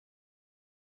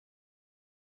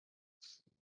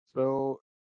So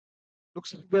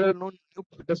looks like there are no new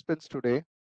participants today.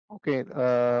 Okay,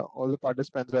 all the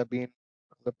participants have been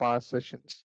from the past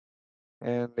sessions.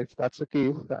 And if that's the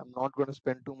case, I'm not going to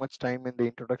spend too much time in the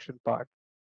introduction part.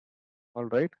 All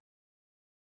right.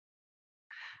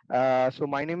 So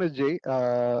my name is Jay.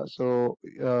 My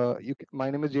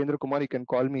name is Jendra Kumar. You can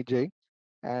call me Jay.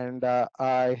 And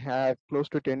I have close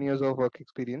to 10 years of work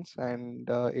experience and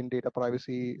in data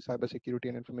privacy, cybersecurity,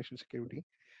 and information security,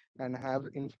 and have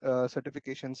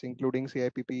certifications including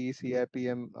CIPP,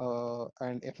 CIPM,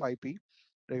 and FIP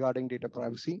regarding data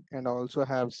privacy, and I also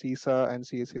have CISA and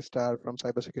CSA star from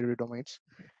cybersecurity domains.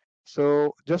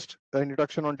 So just an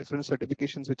introduction on different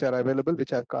certifications which are available,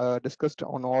 which I've discussed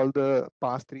on all the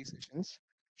past three sessions.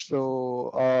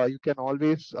 So you can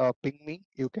always ping me.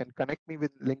 You can connect me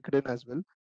with LinkedIn as well.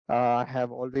 I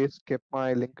have always kept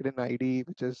my LinkedIn ID,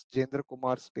 which is Jendra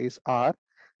Kumar space R.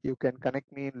 You can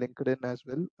connect me in LinkedIn as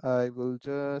well. I will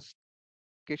just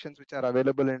certifications which are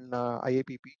available in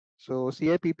IAPP. So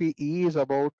CIPPE is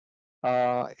about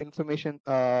information.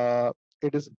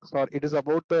 It is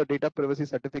about the data privacy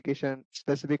certification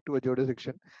specific to a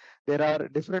jurisdiction. There are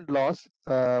different laws.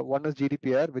 One is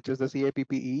GDPR, which is the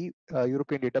CIPPE,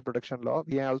 European Data Protection Law.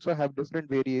 We also have different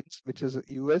variants, which is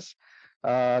US,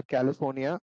 Canada,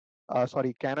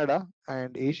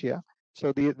 and Asia.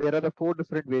 So there are the four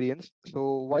different variants.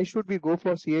 So why should we go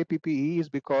for CIPPE is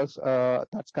because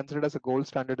that's considered as a gold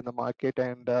standard in the market,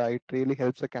 and it really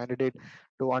helps a candidate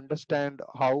to understand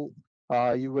how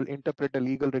you will interpret a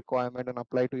legal requirement and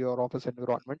apply to your office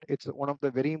environment. It's one of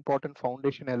the very important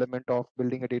foundation element of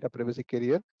building a data privacy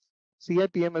career.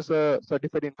 CIPM is a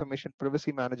Certified Information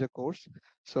Privacy Manager course.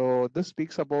 So this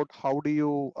speaks about how do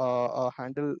you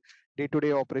handle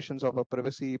day-to-day operations of a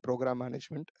privacy program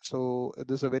management. So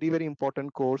this is a very, very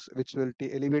important course which will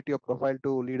elevate your profile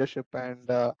to leadership and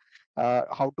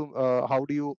how do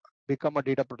you become a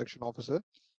data protection officer.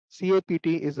 CAPT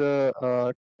is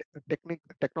a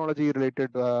technology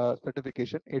related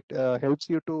certification. It helps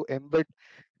you to embed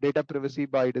data privacy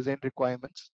by design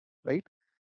requirements, right?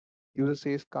 User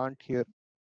says can't hear.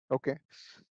 Okay.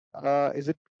 Is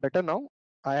it better now?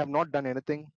 I have not done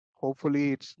anything.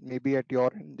 Hopefully, it's maybe at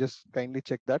your end. Just kindly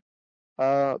check that.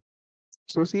 Uh,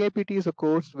 so CIPT is a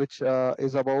course which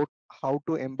is about how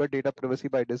to embed data privacy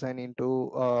by design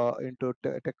into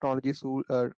technology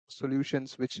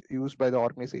solutions which used by the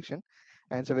organization.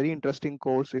 And it's a very interesting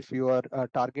course if you are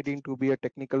targeting to be a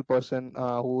technical person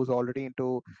who's already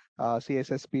into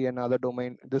CSSP and other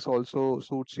domain. This also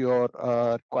suits your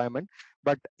requirement.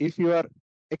 But if you are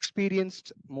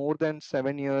experienced more than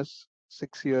 7 years,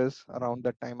 6 years around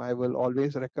that time, I will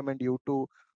always recommend you to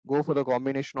go for the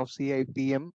combination of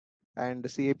CIPM and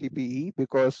CAPPE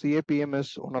because CAPM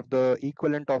is one of the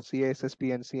equivalent of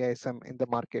CISSP and CISM in the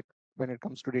market when it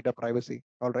comes to data privacy.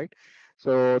 All right,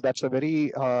 so that's a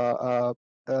very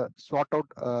sought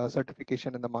out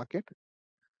certification in the market.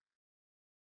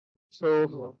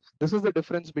 So this is the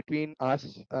difference between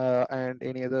us and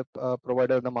any other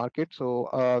provider in the market. So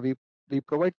we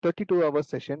provide 32-hour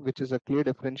session, which is a clear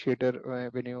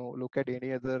differentiator when you look at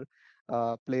any other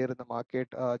player in the market.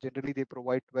 Generally, they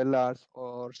provide 12 hours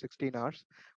or 16 hours,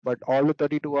 but all the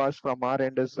 32 hours from our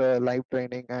end is live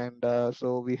training, and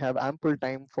so we have ample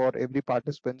time for every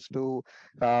participants to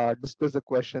discuss the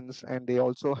questions, and they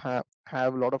also have a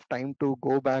lot of time to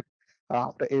go back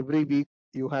after every week.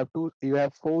 You have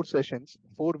 4 sessions,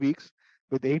 4 weeks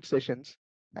with 8 sessions,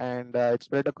 and it's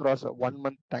spread across a 1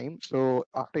 month time. So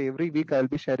after every week I'll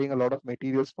be sharing a lot of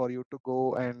materials for you to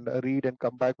go and read and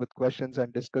come back with questions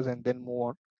and discuss and then move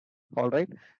on. All right,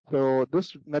 so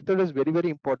this method is very, very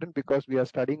important because we are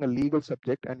studying a legal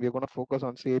subject and we're going to focus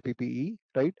on CAPPE,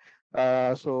 right?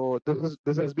 So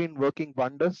this has been working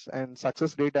wonders and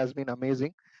success rate has been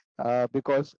amazing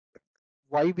because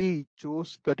why we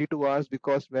choose 32 hours,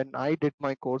 because when I did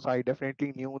my course I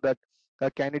definitely knew that a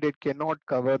candidate cannot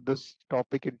cover this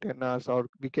topic in 10 hours, or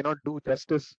we cannot do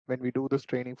justice when we do this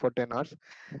training for 10 hours.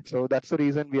 So that's the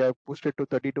reason we have pushed it to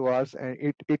 32 hours, and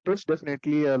it is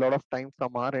definitely a lot of time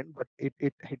from our end, but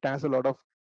it has a lot of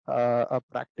a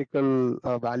practical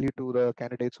value to the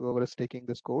candidates whoever is taking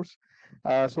this course.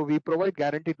 So we provide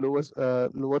guaranteed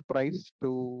lower price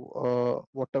to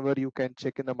whatever you can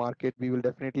check in the market. We will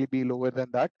definitely be lower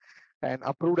than that. And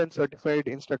approved and certified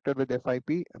instructor with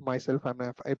FIP. Myself, I'm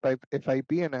a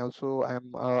FIP, and also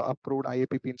I'm approved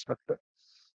IAPP instructor.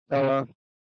 Uh,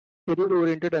 Career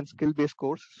oriented and skill based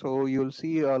course, so you'll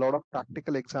see a lot of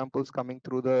practical examples coming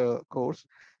through the course,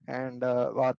 and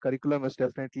our curriculum is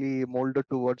definitely molded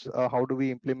towards how do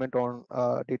we implement on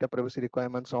data privacy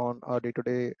requirements on a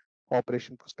day-to-day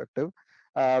operation perspective.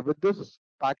 With this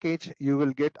package, you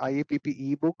will get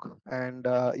IAPP ebook, and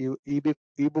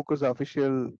ebook is the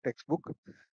official textbook,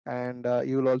 and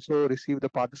you will also receive the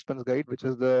participants guide, which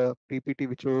is the PPT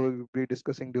which we will be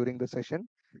discussing during the session,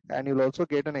 and you'll also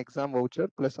get an exam voucher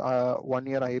plus 1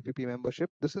 year IAPP membership.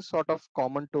 This is sort of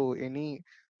common to any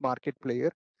market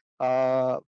player.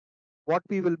 Uh, what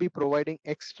we will be providing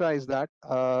extra is that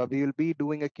we will be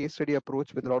doing a case study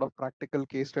approach with a lot of practical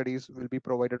case studies will be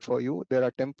provided for you. There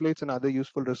are templates and other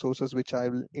useful resources which I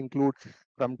will include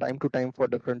from time to time for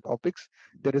different topics.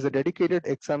 There is a dedicated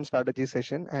exam strategy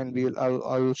session, and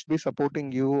I'll be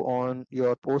supporting you on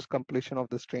your post completion of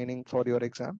this training for your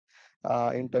exam.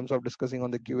 In terms of discussing on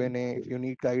the Q&A, if you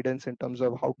need guidance in terms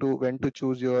of how to when to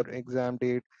choose your exam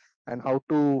date and how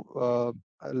to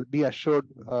I'll be assured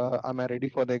am I ready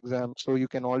for the exam. So you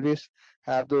can always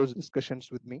have those discussions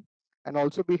with me, and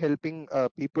also be helping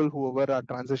people whoever are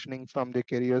transitioning from their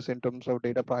careers in terms of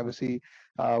data privacy.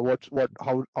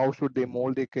 How should they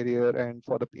mold their career? And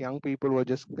for the young people who are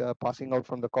just passing out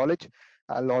from the college,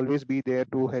 I'll always be there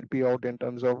to help you out in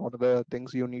terms of what are the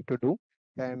things you need to do.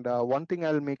 And one thing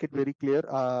I'll make it very clear: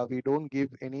 we don't give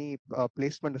any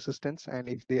placement assistance. And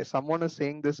if someone is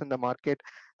saying this in the market,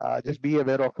 just be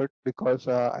aware of it, because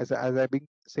as I've been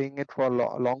saying it for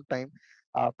a long time,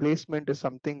 placement is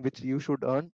something which you should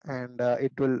earn, and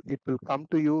it will come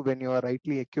to you when you are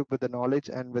rightly equipped with the knowledge,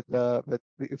 and with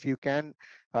if you can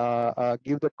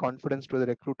give that confidence to the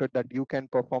recruiter that you can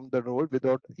perform the role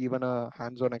without even a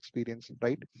hands-on experience,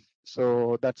 right?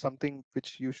 So that's something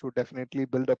which you should definitely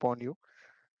build upon you,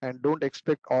 and don't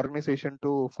expect organization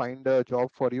to find a job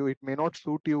for you. It may not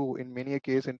suit you in many a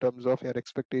case in terms of your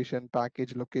expectation,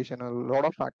 package, location. A lot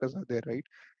of factors are there, right?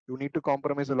 You need to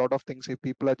compromise a lot of things if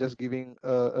people are just giving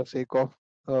a sake of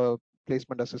uh,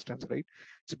 placement assistance, right?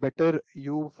 It's better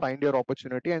you find your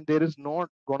opportunity, and there is not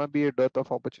going to be a dearth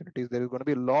of opportunities. There is going to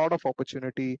be a lot of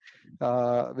opportunity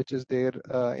which is there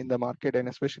in the market, and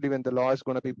especially when the law is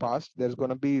going to be passed, there's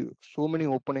going to be so many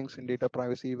openings in data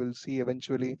privacy. You will see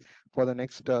eventually for the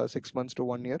next 6 months to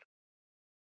 1 year.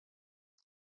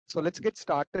 So let's get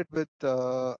started with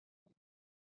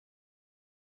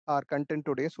our content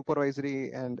today: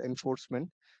 supervisory and enforcement.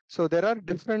 So there are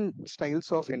different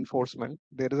styles of enforcement.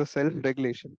 There is a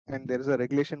self-regulation, and there is a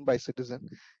regulation by citizen,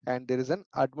 and there is an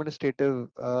administrative.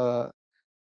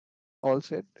 All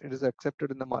said, it is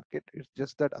accepted in the market. It's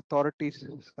just that authorities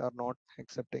are not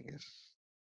accepting it.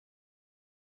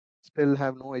 Still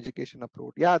have no education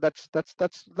approved. Yeah, that's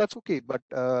okay, but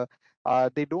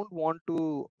they don't want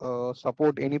to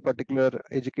support any particular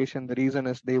education. The reason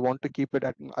is they want to keep it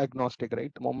agnostic,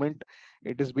 right? The moment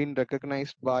it has been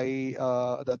recognized by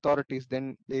the authorities,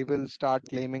 then they will start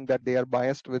claiming that they are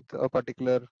biased with a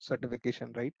particular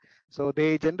certification, right? So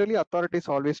they generally, authorities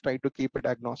always try to keep it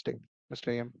agnostic,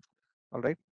 Mr. M. All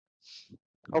right.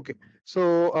 Okay,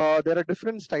 so there are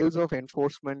different styles of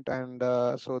enforcement, and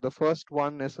so the first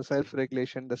one is a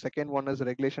self-regulation, the second one is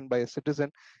regulation by a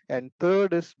citizen, and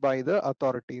third is by the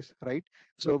authorities, right?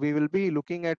 So we will be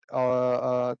looking at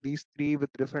these three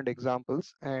with different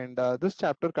examples, and this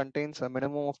chapter contains a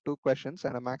minimum of 2 questions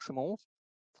and a maximum of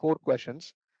 4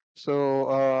 questions.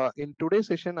 So in today's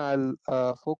session,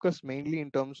 I'll focus mainly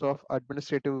in terms of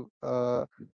administrative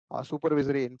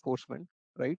supervisory enforcement,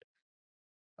 right?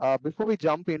 Before we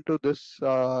jump into this,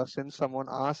 since someone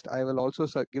asked, I will also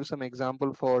give some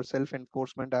example for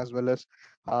self-enforcement as well as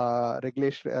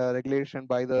regulation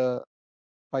by the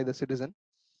citizen.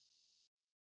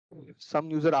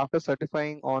 Some user, after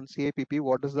certifying on CIPP,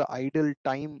 what is the ideal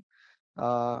time?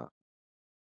 Uh,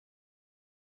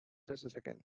 just a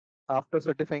second. After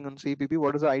certifying on CIPP,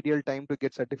 what is the ideal time to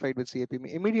get certified with CIPP?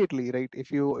 Immediately, right?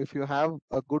 If you have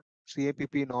a good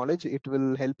CIPP knowledge, it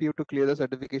will help you to clear the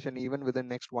certification even within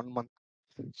next 1 month.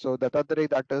 So that other way,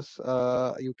 that is,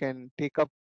 you can take up,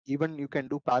 even you can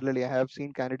do parallelly. I have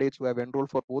seen candidates who have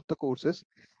enrolled for both the courses,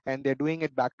 and they're doing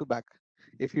it back to back.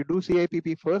 If you do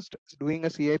CIPP first, doing a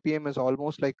CIPM is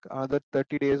almost like another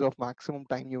 30 days of maximum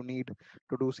time you need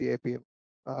to do CIPM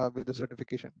with the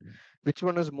certification. Which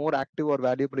one is more active or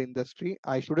valuable industry?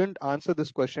 I shouldn't answer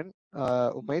this question,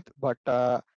 Umaid, but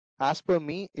as per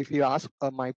me, if you ask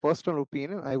my personal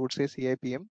opinion, I would say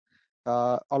CIPM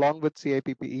along with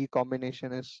CIPPE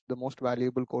combination is the most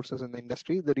valuable courses in the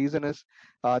industry. The reason is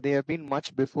they have been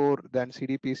much before than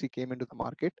CDPC came into the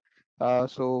market.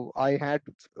 So I had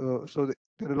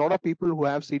there are a lot of people who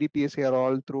have CDPSC are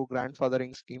all through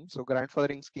grandfathering scheme. So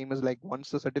grandfathering scheme is like once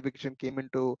the certification came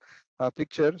into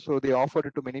picture, so they offered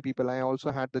it to many people. I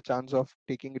also had the chance of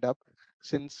taking it up.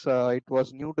 Since it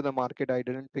was new to the market, I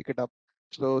didn't pick it up.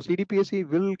 So CDPSC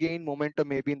will gain momentum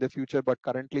maybe in the future, but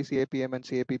currently CIPM and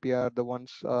CIPP are the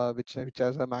ones which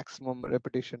has a maximum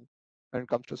repetition when it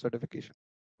comes to certification.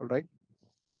 All right.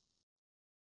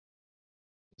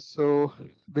 So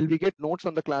will we get notes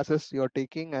on the classes you're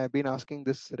taking? I've been asking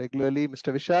this regularly,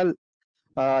 Mr. Vishal.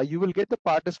 You will get the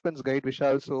participants guide,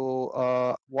 Vishal.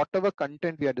 So whatever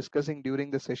content we are discussing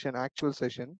during the session, actual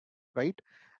session, right?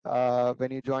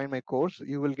 When you join my course,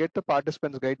 you will get the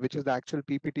participants guide, which is the actual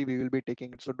PPT we will be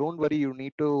taking. So don't worry, you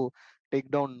need to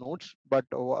take down notes, but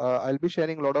I'll be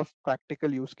sharing a lot of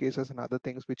practical use cases and other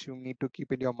things which you need to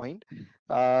keep in your mind.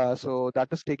 So that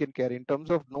is taken care. In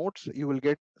terms of notes, you will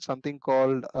get something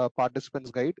called participants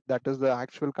guide. That is the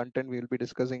actual content we will be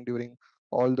discussing during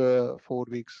all the 4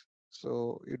 weeks.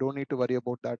 So you don't need to worry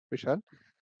about that, Vishal.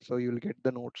 So you'll get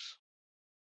the notes.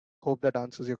 Hope that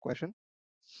answers your question.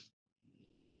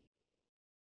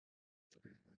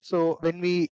 So when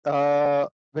we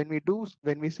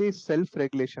say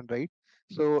self-regulation, right?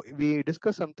 So we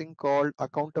discuss something called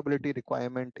accountability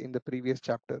requirement in the previous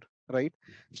chapter, right?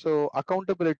 So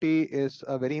accountability is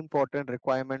a very important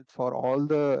requirement for all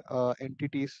the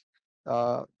entities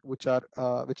which are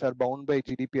bound by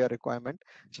GDPR requirement.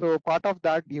 So part of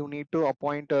that, you need to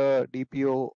appoint a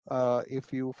DPO.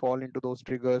 If you fall into those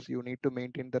triggers, you need to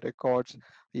maintain the records.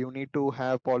 You need to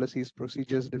have policies,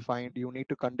 procedures defined. You need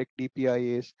to conduct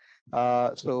DPIAs.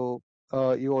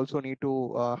 You also need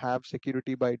to have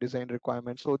security by design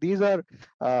requirements. So these are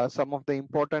some of the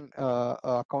important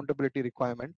accountability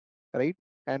requirement, right?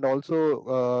 And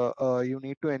also you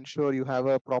need to ensure you have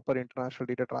a proper international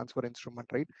data transfer instrument,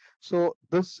 right? So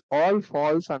this all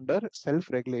falls under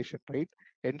self-regulation, right?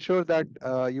 Ensure that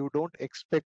you don't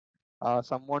expect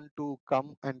someone to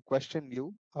come and question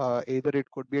you. Either it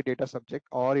could be a data subject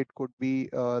or it could be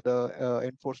the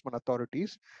enforcement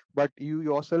authorities, but you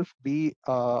yourself be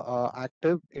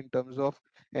active in terms of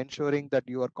ensuring that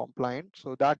you are compliant.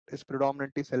 So that is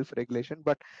predominantly self-regulation,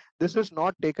 but this is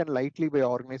not taken lightly by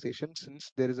organizations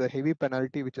since there is a heavy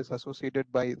penalty which is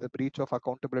associated by the breach of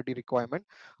accountability requirement.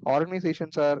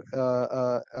 Organizations are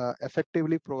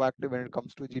effectively proactive when it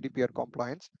comes to GDPR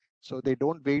compliance, so they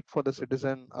don't wait for the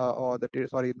citizen or the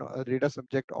data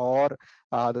subject or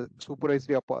the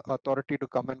supervisory authority to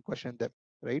come and question them,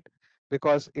 right?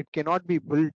 Because it cannot be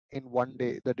built in one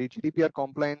day. The GDPR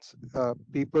compliance,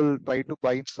 people try to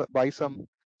buy some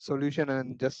solution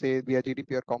and just say we are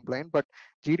GDPR compliant, but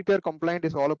GDPR compliant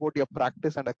is all about your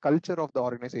practice and a culture of the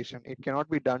organization. It cannot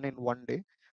be done in one day.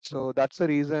 So that's the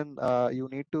reason you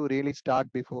need to really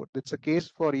start before. It's a case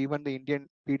for even the Indian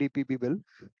PDPP bill,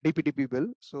 DPDP bill.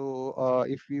 So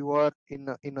if you are in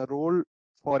a role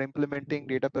for implementing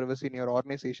data privacy in your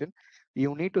organization,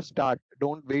 you need to start.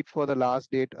 Don't wait for the last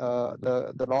date.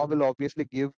 The law will obviously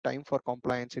give time for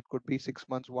compliance. It could be 6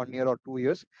 months, 1 year, or 2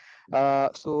 years.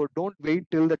 So don't wait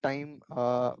till the time.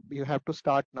 You have to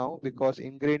start now, because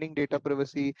ingraining data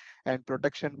privacy and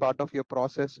protection part of your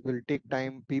process will take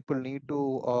time. People need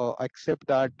to accept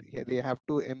that. They have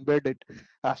to embed it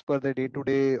as per the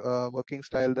day-to-day working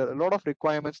style. There are a lot of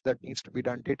requirements that needs to be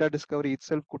done. Data discovery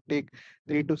itself could take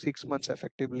 3 to 6 months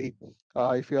effectively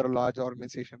if you are a large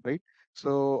organization, right?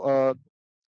 So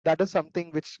that is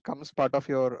something which comes part of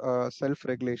your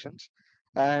self-regulations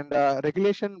and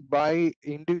regulation by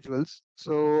individuals.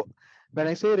 So when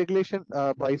I say regulation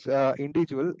by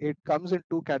individual, it comes in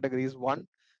two categories. One,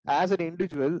 as an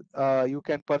individual, you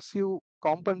can pursue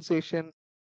compensation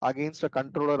against a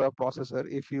controller or processor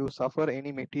if you suffer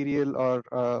any material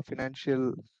or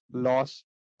financial loss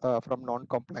from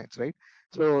non-compliance, right?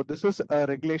 So this is a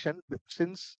regulation.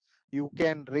 Since you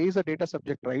can raise a data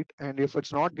subject, right, and if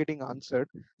it's not getting answered,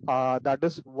 that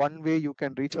is one way you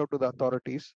can reach out to the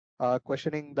authorities,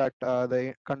 questioning that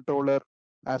the controller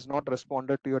has not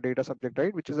responded to your data subject,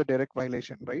 right, which is a direct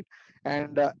violation, right?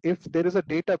 And if there is a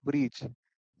data breach,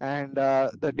 and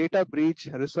the data breach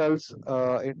results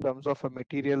in terms of a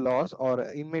material loss or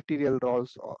immaterial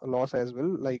loss as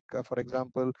well, like for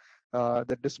example,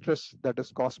 the distress that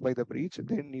is caused by the breach,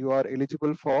 then you are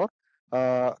eligible for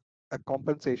a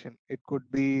compensation. It could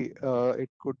be a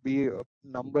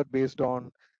number based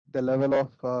on the level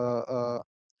of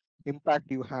impact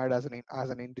you had as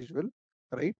an individual,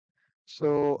 right?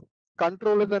 So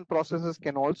controllers and processes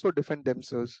can also defend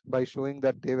themselves by showing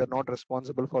that they were not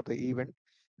responsible for the event.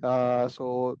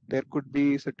 So there could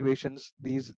be situations.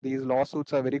 These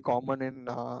lawsuits are very common in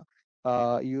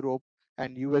Europe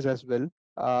and US as well.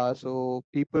 So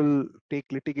people take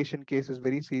litigation cases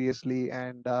very seriously,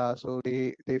 and so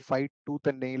they fight tooth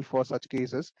and nail for such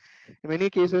cases. In many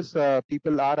cases,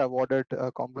 people are awarded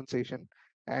compensation,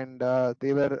 and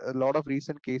there were a lot of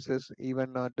recent cases.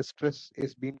 Even distress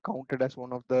is being counted as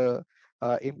one of the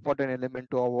important element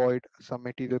to avoid some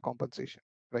material compensation,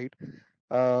 right?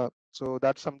 So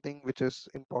that's something which is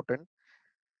important.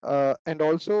 And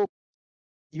also,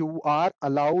 you are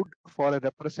allowed for a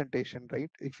representation,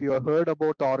 right? If you have heard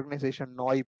about the organization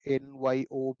NOIB,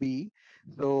 NYOB,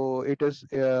 so it is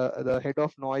the head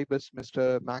of NOIB is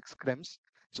Mr. Max Krems.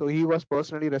 So he was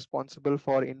personally responsible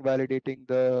for invalidating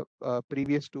the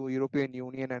previous two European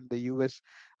Union and the US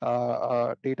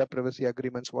data privacy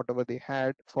agreements, whatever they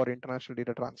had for international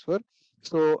data transfer.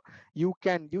 So you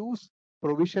can use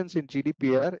provisions in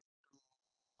GDPR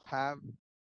have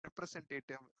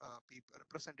representative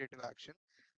action.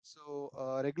 So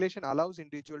regulation allows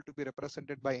individual to be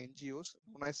represented by NGOs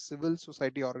known as civil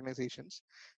society organizations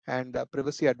and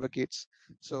privacy advocates.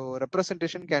 So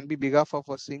representation can be behalf of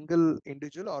a single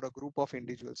individual or a group of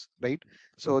individuals, right?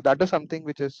 So that is something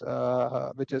which is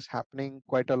happening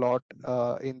quite a lot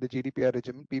in the GDPR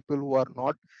regime. People who are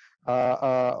not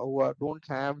don't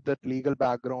have that legal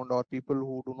background, or people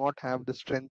who do not have the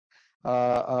strength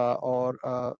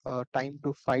or time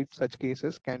to fight such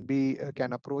cases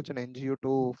can approach an NGO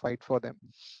to fight for them.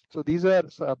 So these are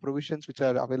provisions which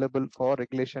are available for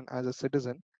regulation as a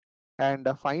citizen. And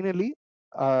finally,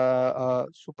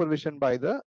 supervision by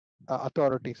the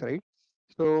authorities, right?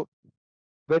 So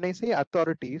when I say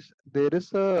authorities, there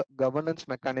is a governance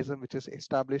mechanism which is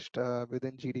established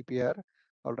within GDPR.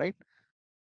 All right.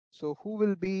 So who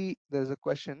will be? There's a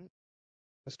question,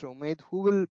 Mr. Umaid,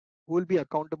 who will be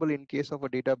accountable in case of a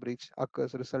data breach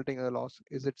occurs resulting in a loss?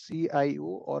 Is it CIO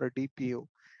or a DPO?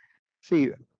 See,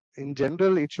 in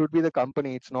general, it should be the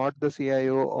company. It's not the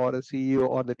CIO or the CEO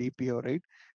or the DPO, right?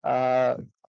 Uh,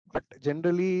 but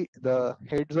generally, the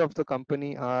heads of the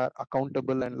company are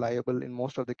accountable and liable in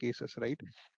most of the cases, right?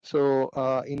 So,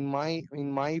 in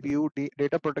my view,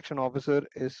 data protection officer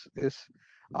is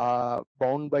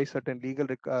bound by certain legal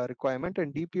requirement,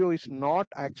 and DPO is not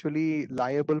actually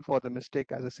liable for the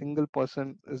mistake, as a single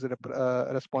person is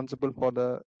responsible for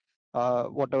the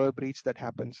whatever breach that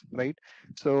happens, right?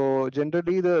 So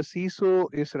generally, the CISO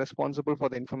is responsible for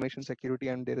the information security,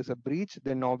 and there is a breach,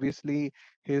 then obviously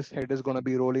his head is going to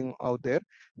be rolling out there.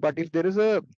 But if there is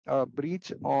a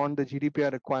breach on the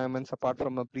GDPR requirements, apart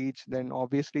from a breach, then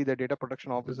obviously the data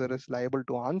protection officer is liable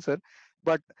to answer.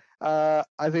 But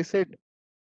as I said,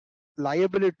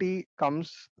 liability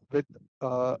comes with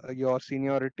your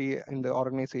seniority in the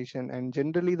organization, and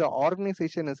generally the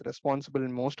organization is responsible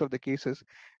in most of the cases.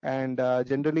 And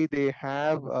generally they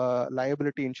have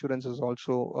liability insurances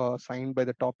also signed by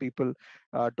the top people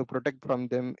to protect from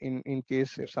them in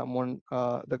case if someone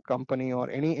the company or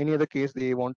any other case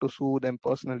they want to sue them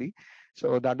personally.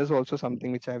 So that is also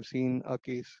something which I've seen a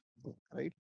case,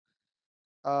 right?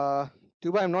 uh,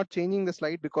 Tuba, I'm not changing the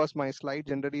slide because my slide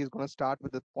generally is going to start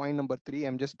with the point number 3.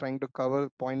 I'm just trying to cover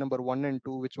point number 1 and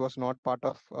 2, which was not part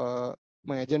of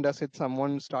my agenda. Since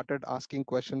someone started asking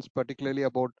questions, particularly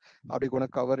about are we going to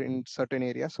cover in certain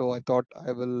areas. So I thought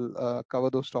I will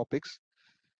cover those topics.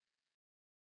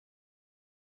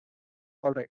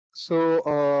 All right.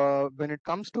 So when it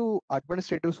comes to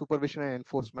administrative supervision and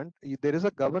enforcement, there is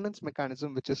a governance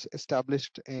mechanism which is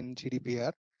established in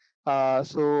GDPR.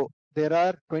 So there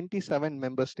are 27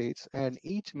 member states, and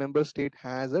each member state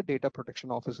has a data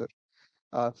protection officer.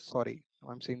 Sorry,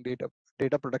 I'm saying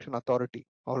data protection authority.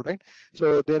 All right.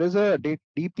 So there is a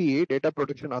DPA, data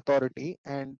protection authority,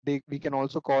 and we can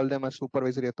also call them a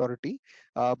supervisory authority.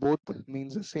 Both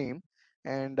means the same.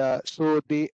 And so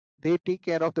they take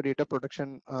care of the data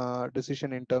protection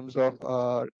decision in terms of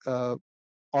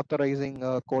authorizing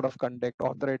a code of conduct,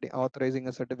 authorizing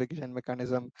a certification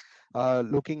mechanism,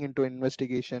 looking into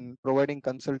investigation, providing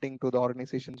consulting to the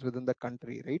organizations within the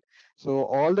country, right? So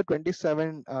all the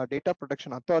 27 data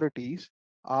protection authorities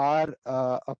are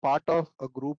a part of a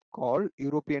group called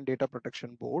European Data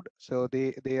Protection Board. So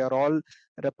they are all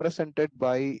represented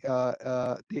by,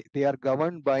 they are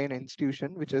governed by an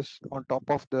institution which is on top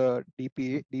of the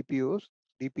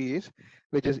DPAs,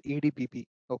 which is EDPP,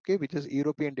 okay, which is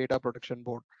European Data Protection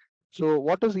Board. So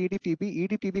what is EDPP?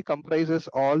 EDPP comprises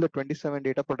all the 27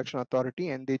 data protection authority,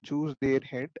 and they choose their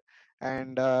head.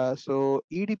 And so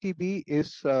EDPP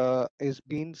is a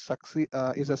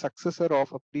successor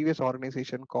of a previous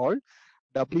organization called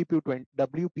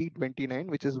WP29,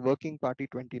 which is Working Party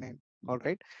 29. All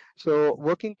right. So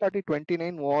Working Party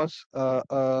 29 was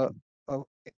a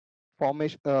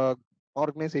formation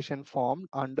organization formed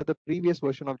under the previous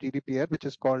version of GDPR, which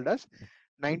is called as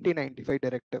 1995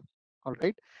 directive. All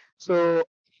right. So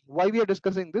why we are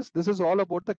discussing this? This is all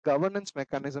about the governance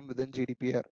mechanism within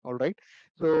GDPR. All right.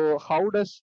 So how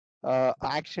does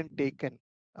action taken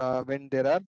when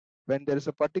there is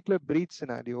a particular breach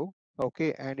scenario?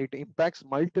 okay, and it impacts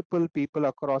multiple people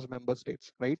across member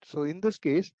states, right? So in this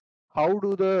case, how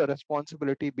do the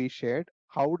responsibility be shared?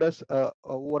 How does a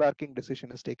overarching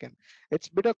decision is taken? It's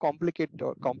a bit a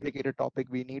complicated topic.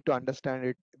 We need to understand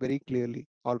it very clearly.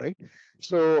 All right.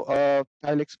 So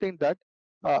I'll explain that.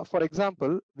 For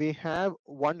example, we have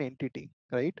one entity,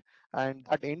 right? And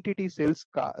that entity sells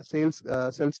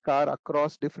car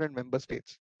across different member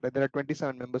states. Like there are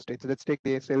 27 member states. Let's take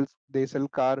they sell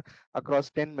car across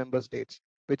 10 member states,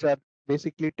 which are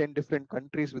basically 10 different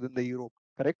countries within the Europe,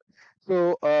 correct?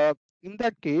 So in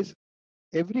that case,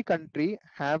 every country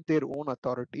have their own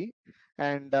authority,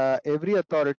 and every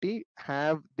authority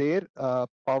have their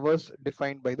powers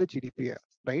defined by the GDPR,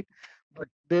 right? But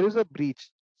there is a breach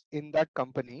in that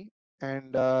company,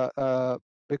 and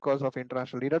because of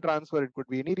international data transfer, it could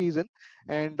be any reason,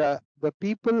 and the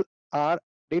people are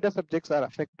data subjects are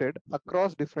affected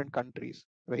across different countries,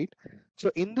 right? So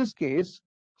in this case,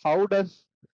 how does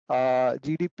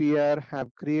GDPR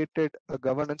have created a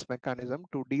governance mechanism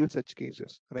to deal such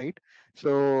cases, right?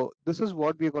 So this is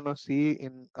what we're going to see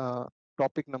in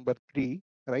topic number 3,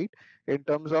 right? In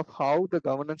terms of how the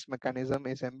governance mechanism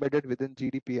is embedded within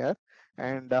GDPR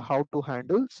and how to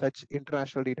handle such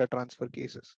international data transfer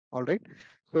cases. All right.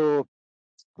 So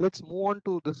let's move on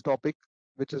to this topic,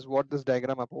 which is what this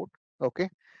diagram about. Okay.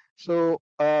 So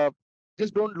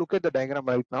just don't look at the diagram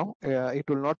right now. It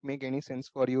will not make any sense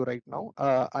for you right now.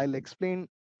 I'll explain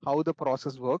how the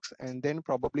process works, and then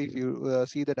probably if you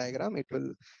see the diagram, it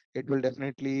will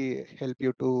definitely help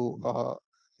you to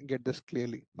get this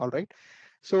clearly. All right.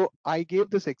 So I gave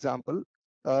this example.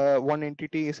 One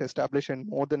entity is established in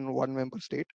more than one member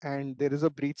state, and there is a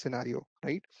breach scenario,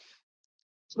 right?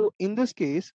 So in this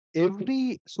case,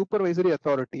 every supervisory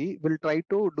authority will try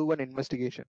to do an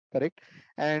investigation, correct?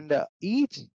 And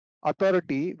each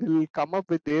authority will come up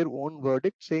with their own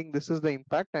verdict saying this is the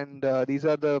impact and these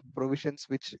are the provisions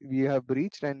which we have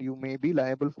breached and you may be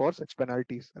liable for such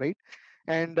penalties, right?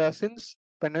 And since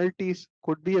penalties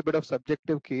could be a bit of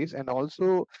subjective case, and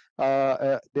also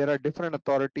there are different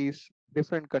authorities,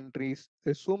 different countries,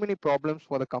 there's so many problems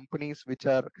for the companies which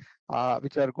are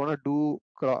going to do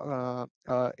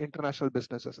international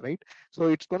businesses, right? So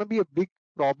it's going to be a big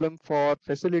problem for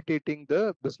facilitating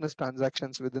the business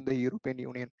transactions within the European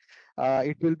Union.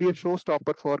 It will be a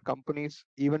showstopper for companies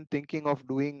even thinking of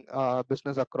doing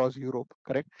business across Europe,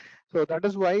 correct? So that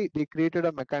is why they created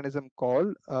a mechanism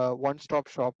called one-stop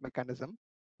shop mechanism.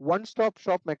 One-stop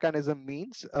shop mechanism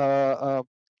means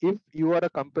if you are a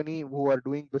company who are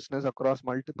doing business across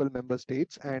multiple member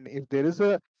states, and if there is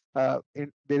a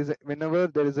whenever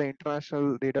there is an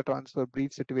international data transfer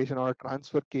breach situation or a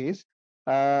transfer case,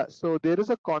 so there is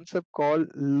a concept called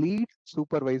lead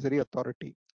supervisory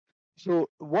authority. So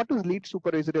what is lead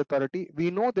supervisory authority? We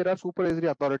know there are supervisory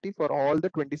authority for all the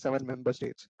 27 member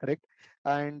states, correct?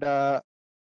 And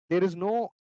there is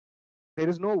no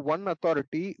one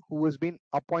authority who has been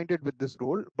appointed with this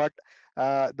role, but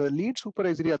the lead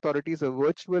supervisory authority is a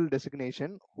virtual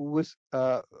designation who is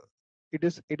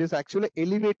it is actually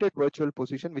elevated virtual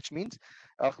position, which means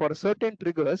for certain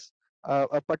triggers,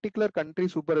 a particular country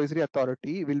supervisory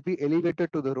authority will be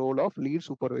elevated to the role of lead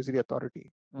supervisory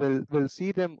authority. We'll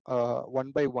see them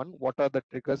one by one. What are the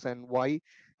triggers and why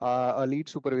a lead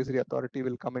supervisory authority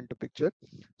will come into picture?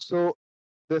 So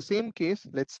the same case,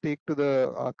 let's take to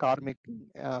the car making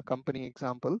company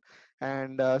example,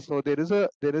 and so there is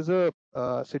a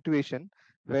situation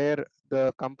where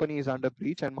the company is under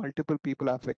breach and multiple people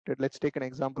are affected. Let's take an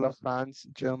example of France,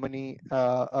 Germany,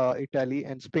 Italy,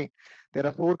 and Spain. There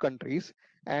are 4 countries,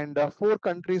 and 4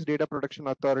 countries data protection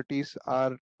authorities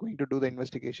are going to do the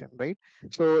investigation, right?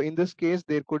 So in this case,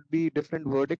 there could be different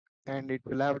verdict and it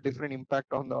will have different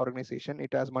impact on the organization.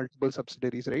 It has multiple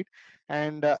subsidiaries, right?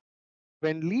 And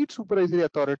when lead supervisory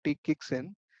authority kicks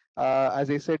in, as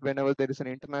I said, whenever there is an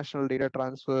international data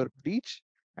transfer breach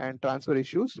and transfer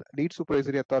issues, lead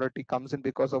supervisory authority comes in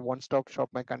because of one-stop shop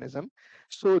mechanism.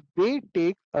 So they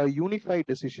take a unified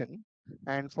decision,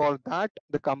 and for that,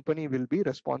 the company will be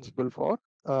responsible for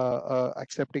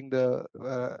accepting the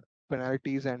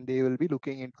penalties, and they will be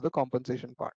looking into the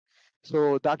compensation part.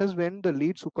 So that is when the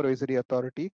lead supervisory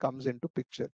authority comes into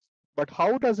picture. But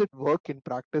how does it work in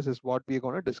practice is what we're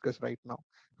going to discuss right now.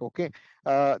 Okay,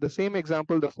 the same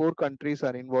example, the 4 countries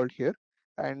are involved here,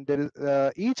 and there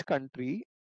is each country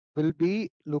will be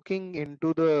looking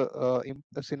into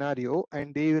the scenario,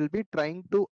 and they will be trying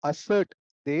to assert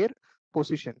their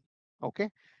position. Okay,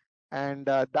 and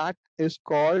that is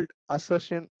called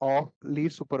assertion of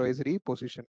lead supervisory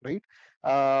position, right?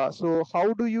 So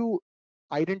how do you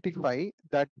identify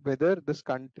that whether this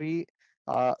country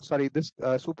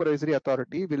supervisory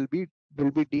authority will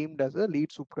be deemed as a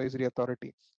lead supervisory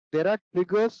authority. There are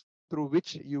triggers through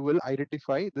which you will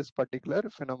identify this particular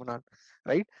phenomenon,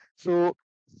 right? So,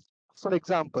 for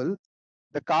example,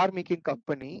 the car making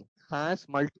company has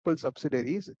multiple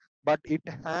subsidiaries, but it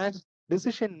has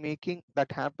decision making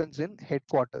that happens in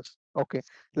headquarters. Okay,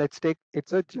 let's take,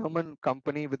 it's a German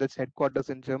company with its headquarters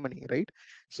in Germany, right?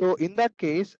 So in that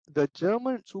case, the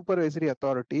German supervisory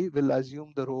authority will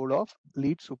assume the role of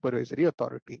lead supervisory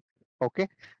authority. Okay,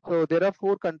 so there are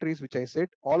 4 countries which I said,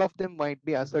 all of them might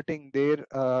be asserting their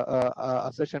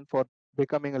assertion for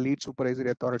becoming a lead supervisory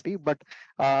authority, but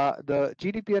the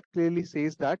GDPR clearly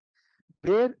says that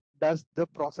where does the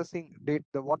processing data,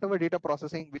 the whatever data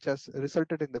processing which has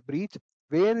resulted in the breach,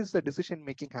 where is the decision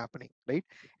making happening, right?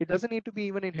 It doesn't need to be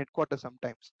even in headquarters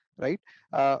sometimes, right?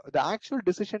 The actual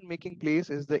decision making place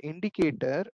is the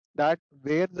indicator that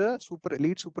where the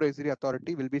lead supervisory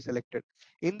authority will be selected.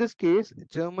 In this case,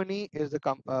 Germany is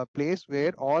the place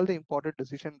where all the important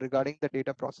decision regarding the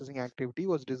data processing activity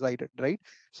was decided, right?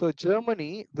 So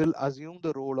Germany will assume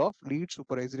the role of lead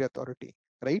supervisory authority,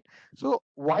 right? So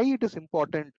why it is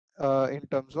important in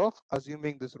terms of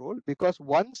assuming this role? Because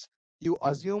once you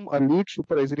assume a lead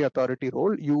supervisory authority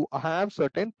role, you have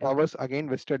certain powers again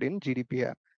vested in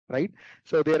GDPR, right?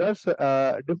 So there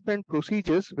are different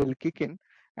procedures will kick in,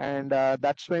 and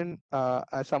that's when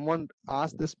someone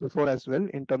asked this before as well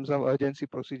in terms of urgency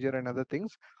procedure and other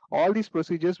things. All these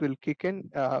procedures will kick in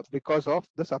because of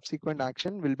the subsequent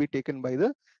action will be taken by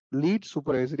the lead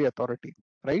supervisory authority,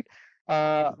 right?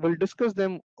 We'll discuss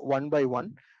them one by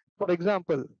one. For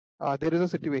example, there is a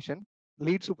situation,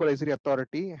 lead supervisory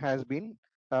authority has been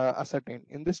ascertained.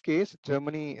 In this case,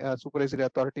 Germany supervisory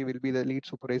authority will be the lead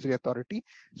supervisory authority.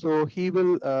 So he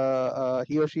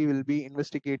or she will be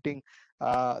investigating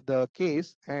the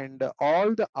case, and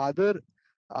all the other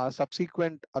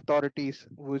subsequent authorities,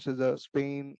 which is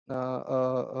Spain,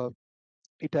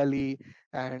 Italy,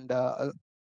 and the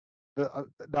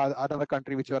another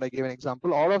country which I gave an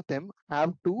example, all of them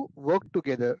have to work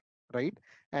together, right?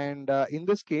 And in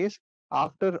this case,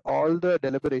 after all the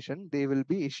deliberation, they will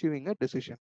be issuing a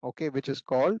decision, okay, which is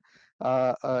called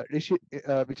which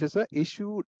is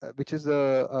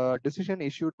a decision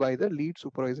issued by the lead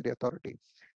supervisory authority.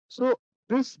 So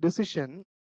this decision,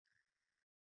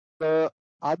 the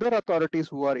other authorities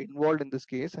who are involved in this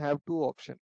case have 2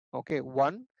 options. Okay,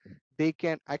 one, they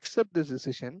can accept this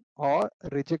decision or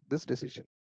reject this decision.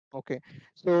 Okay,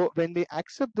 so when they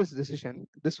accept this decision,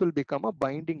 this will become a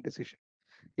binding decision.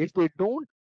 If they don't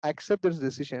accept this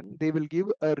decision, they will give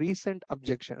a reasoned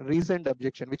objection,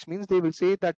 which means they will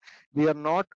say that we are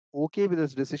not okay with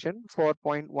this decision for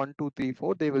point 1, 2, 3,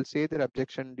 4. They will say their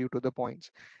objection due to the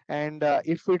points. And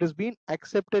if it has been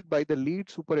accepted by the lead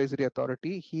supervisory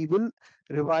authority, he will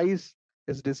revise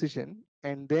his decision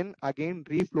and then again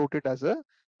refloat it as a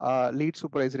lead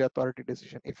supervisory authority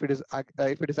decision. If it is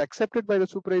accepted by the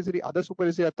other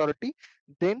supervisory authority,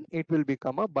 then it will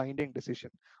become a binding decision.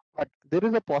 But there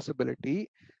is a possibility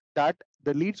that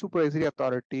the lead supervisory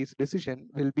authority's decision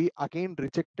will be again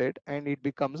rejected and it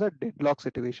becomes a deadlock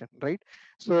situation, right?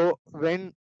 So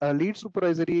when a lead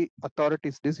supervisory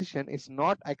authority's decision is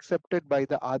not accepted by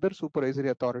the other supervisory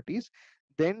authorities,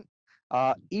 then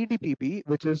EDPP,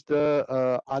 which is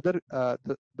the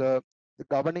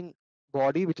governing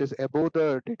body which is above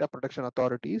the data protection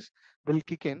authorities, will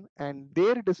kick in, and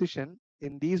their decision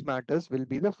in these matters will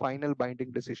be the final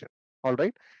binding decision. All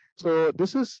right. So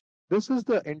this is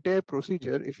the entire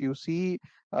procedure. If you see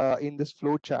in this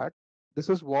flow chart, this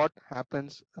is what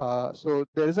happens. So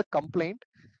there is a complaint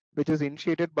which is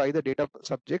initiated by the data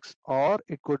subjects, or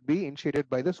it could be initiated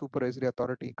by the supervisory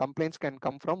authority. Complaints can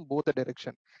come from both the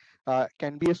direction.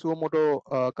 Can be a suo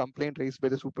moto complaint raised by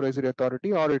the supervisory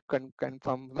authority, or it can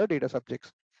from the data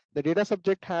subjects. The data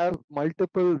subject have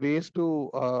multiple ways to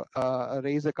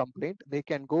raise a complaint. They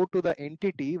can go to the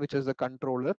entity, which is the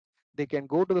controller. They can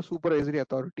go to the supervisory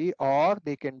authority, or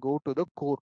they can go to the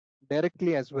court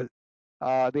directly as well.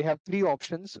 They have 3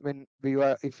 options.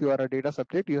 If you are a data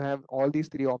subject, you have all these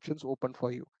 3 options open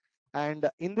for you. And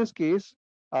in this case,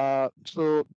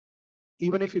 so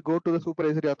even if you go to the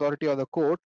supervisory authority or the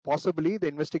court, possibly the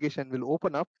investigation will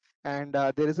open up, and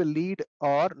there is a lead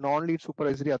or non-lead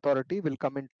supervisory authority will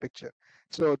come into picture.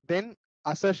 So then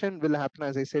assertion will happen,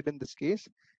 as I said in this case,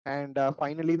 and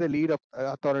finally the lead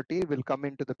authority will come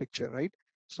into the picture, right?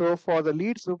 So for the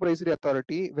lead supervisory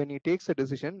authority, when he takes a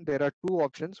decision, there are 2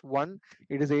 options. One,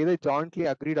 it is either jointly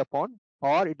agreed upon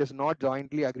or it is not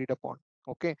jointly agreed upon.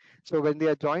 Okay, so when they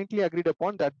are jointly agreed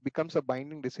upon, that becomes a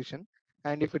binding decision.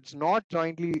 and if it's not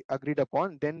jointly agreed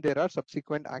upon, then there are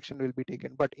subsequent action will be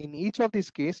taken. But in each of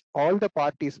these case, all the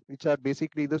parties, which are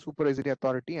basically the supervisory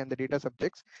authority and the data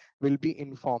subjects, will be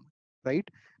informed, right?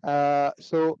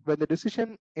 So when the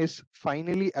decision is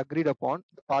finally agreed upon,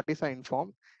 the parties are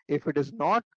informed. If it is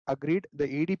not agreed, the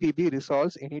ADPB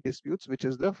resolves any disputes, which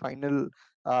is the final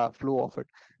flow of it.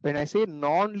 When I say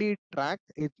non-lead track,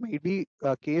 it may be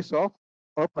a case of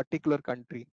a particular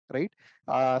country, right?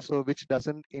 So which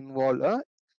doesn't involve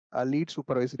a lead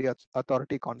supervisory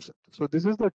authority concept. So this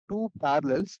is the two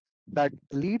parallels that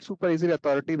lead supervisory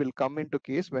authority will come into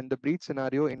case when the breach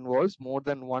scenario involves more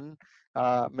than one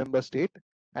member state,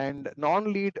 and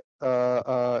non-lead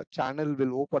channel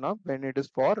will open up when it is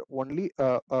for only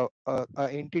a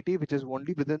entity which is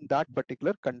only within that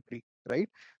particular country, right?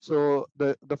 So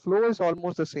the flow is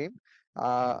almost the same,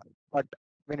 but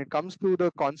when it comes to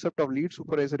the concept of lead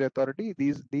supervisory authority,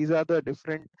 these are the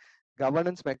different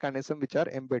governance mechanism which are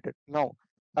embedded. Now,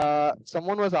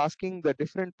 someone was asking the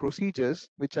different procedures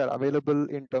which are available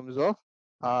in terms of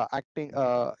acting,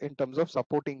 in terms of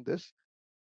supporting this.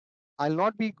 I'll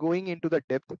not be going into the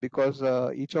depth because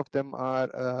each of them are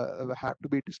have to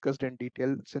be discussed in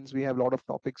detail since we have a lot of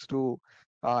topics to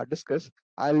discuss.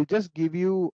 I'll just give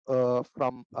you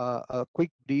from a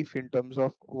quick brief in terms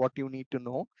of what you need to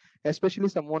know, especially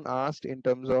someone asked in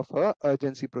terms of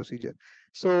urgency procedure.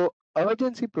 So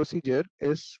urgency procedure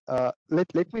is,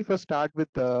 let me first start with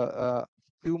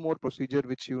few more procedure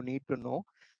which you need to know.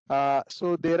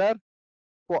 So there are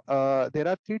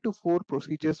 3 to 4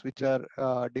 procedures which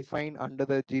are defined under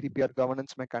the GDPR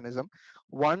governance mechanism.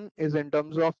 One is in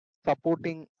terms of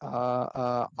supporting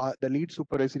the lead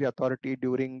supervisory authority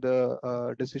during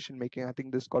the decision making. I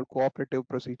think this is called cooperative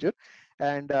procedure,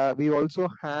 and we also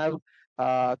have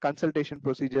consultation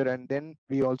procedure, and then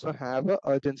we also have a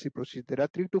urgency procedure. There are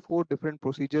 3 to 4 different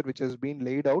procedure which has been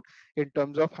laid out in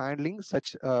terms of handling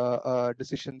such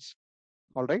decisions.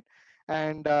 All right,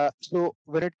 and so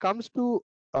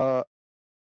uh,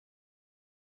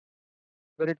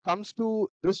 when it comes to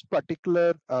this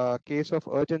particular case of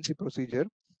urgency procedure,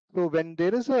 so when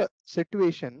there is a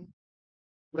situation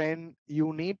when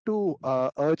you need to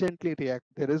urgently react,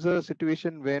 there is a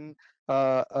situation when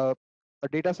a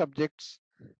data subjects,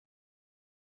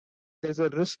 there's a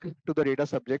risk to the data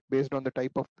subject based on the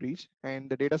type of breach, and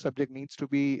the data subject needs to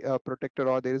be protected,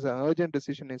 or there is an urgent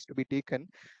decision needs to be taken.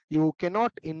 You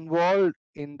cannot involve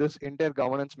in this entire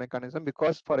governance mechanism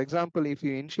because, for example, if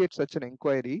you initiate such an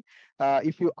inquiry,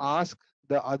 if you ask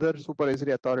the other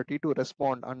supervisory authority to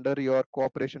respond under your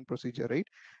cooperation procedure, right?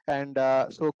 And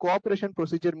so cooperation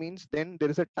procedure means then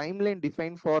there is a timeline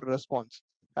defined for response.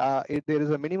 There is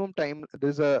a minimum time.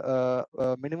 There is a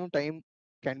minimum time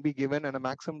can be given, and a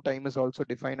maximum time is also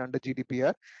defined under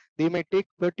GDPR. They may take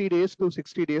 30 days to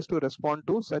 60 days to respond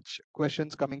to such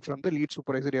questions coming from the lead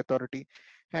supervisory authority.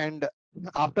 And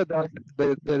after that,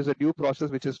 there is a due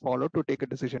process which is followed to take a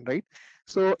decision, right?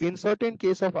 So in certain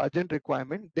case of urgent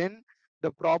requirement, then the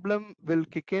problem will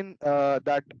kick in,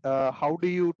 that how do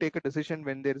you take a decision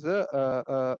when there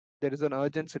is an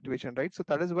urgent situation, right? So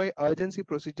that is why urgency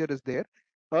procedure is there.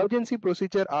 Urgency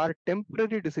procedure are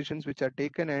temporary decisions which are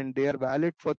taken, and they are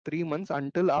valid for 3 months.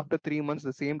 Until after 3 months,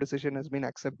 the same decision has been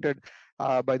accepted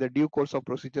by the due course of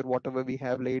procedure, whatever we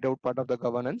have laid out part of the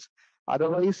governance.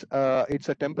 Otherwise, it's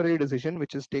a temporary decision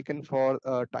which is taken for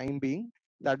time being.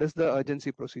 That is the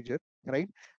urgency procedure, right?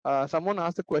 Someone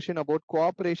asked the question about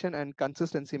cooperation and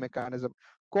consistency mechanism.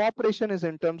 Cooperation is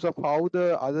in terms of how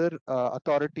the other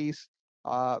authorities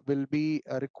will be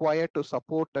required to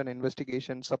support an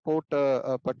investigation, support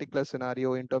a particular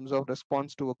scenario in terms of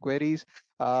response to queries,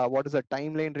 what is the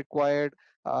timeline required.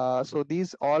 So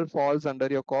these all falls under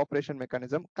your cooperation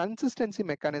mechanism. Consistency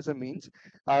mechanism means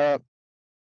there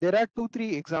are 2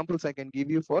 3 examples I can give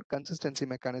you for consistency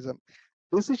mechanism.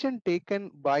 Decision taken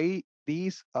by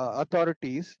these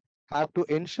authorities have to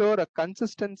ensure a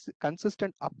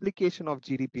consistent application of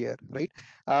GDPR, right?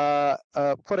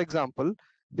 For example,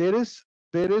 there is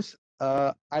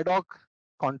ad hoc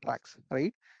contracts,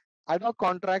 right? Ad hoc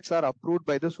contracts are approved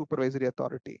by the supervisory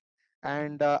authority.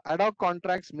 And ad hoc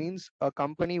contracts means a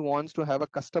company wants to have a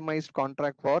customized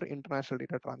contract for international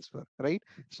data transfer, right?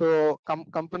 So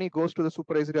company goes to the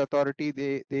supervisory authority,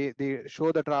 they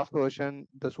show the draft version,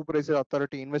 the supervisory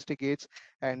authority investigates,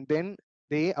 and then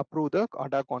they approve the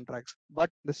ad hoc contracts.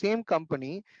 But the same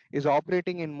company is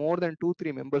operating in more than 2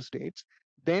 3 member states,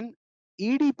 then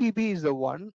EDPB is the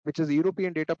one, which is the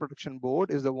European Data Protection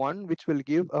Board, is the one which will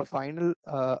give a final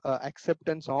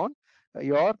acceptance on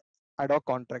your ad hoc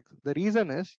contract. The reason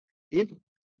is if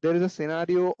there is a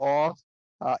scenario of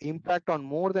impact on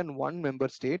more than one member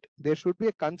state, there should be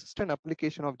a consistent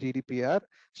application of GDPR.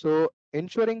 So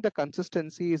ensuring the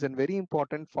consistency is a very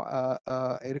important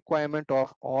a requirement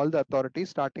of all the authorities,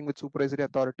 starting with supervisory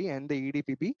authority and the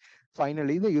EDPP,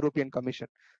 finally the European Commission.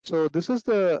 So this is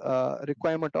the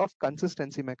requirement of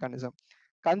consistency mechanism.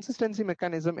 Consistency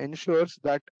mechanism ensures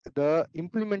that the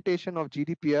implementation of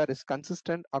GDPR is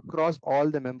consistent across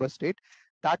all the member states.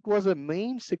 That was a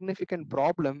main significant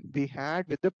problem we had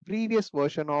with the previous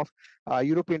version of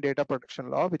European data protection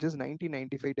law, which is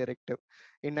 1995 directive.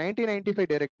 In 1995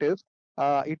 directive,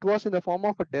 it was in the form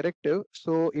of a directive,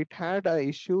 so it had an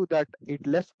issue that it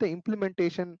left the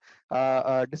implementation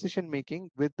decision making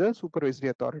with the supervisory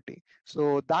authority.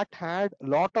 So that had a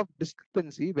lot of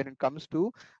discrepancy when it comes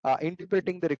to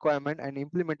interpreting the requirement and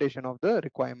implementation of the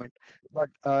requirement. But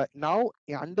now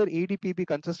under EDPB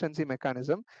consistency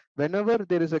mechanism, whenever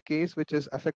there is a case which is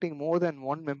affecting more than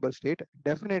one member state,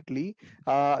 definitely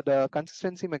the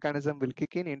consistency mechanism will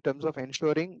kick in terms of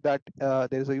ensuring that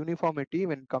there is a uniformity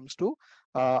when it comes to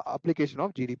application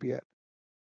of GDPR.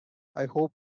 I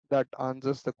hope that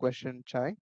answers the question,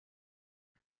 Chai.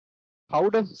 How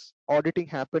does auditing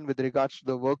happen with regards to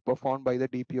the work performed by the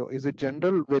DPO? Is it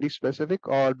general, very specific,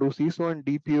 or do CISO and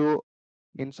DPO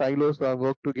in silos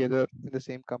work together in the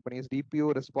same company? Is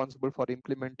DPO responsible for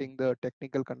implementing the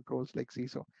technical controls like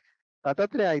CISO?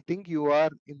 Dattatreya, I think you are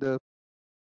in the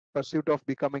pursuit of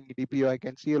becoming a DPO. I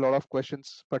can see a lot of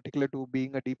questions particular to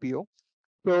being a DPO.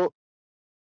 So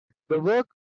the work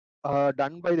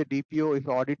done by the DPO is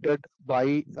audited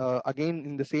by, again,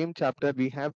 in the same chapter, we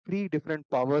have three different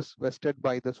powers vested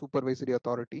by the supervisory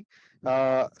authority.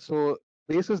 So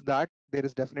basis that, there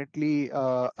is definitely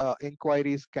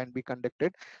inquiries can be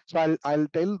conducted. So I'll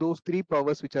tell those three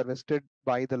powers which are vested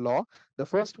by the law. The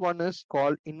first one is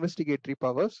called investigatory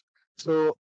powers.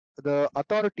 So the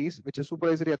authorities, which is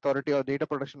supervisory authority or data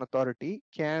protection authority,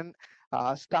 can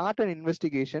start an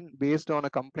investigation based on a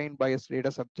complaint by a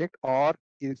data subject, or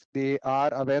if they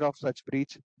are aware of such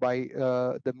breach by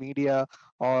the media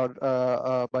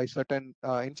or by certain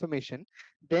information,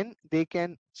 then they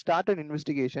can start an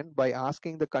investigation by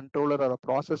asking the controller or a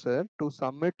processor to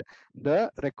submit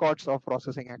the records of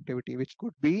processing activity, which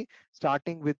could be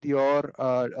starting with your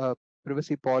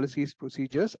privacy policies,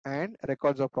 procedures, and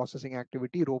records of processing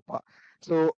activity, ROPA.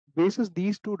 So basis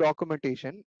these two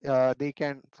documentation, they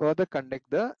can further conduct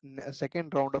the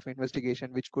second round of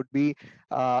investigation, which could be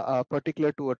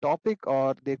particular to a topic,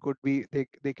 or they could be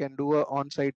they can do a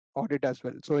on-site audit as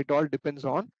well. So it all depends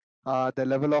on the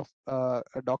level of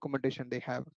documentation they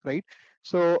have, right?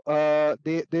 So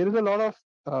there is a lot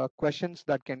of questions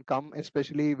that can come,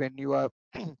 especially when you are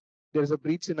there is a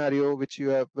breach scenario which you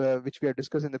have which we have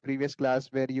discussed in the previous class,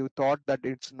 where you thought that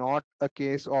it's not a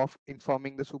case of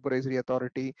informing the supervisory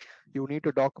authority. You need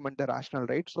to document the rationale,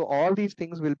 right? So all these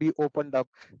things will be opened up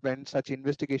when such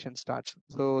investigation starts.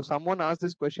 So someone asked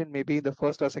this question maybe in the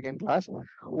first or second class: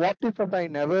 what if I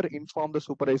never inform the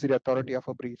supervisory authority of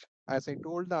a breach? As I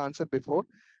told the answer before,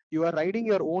 you are riding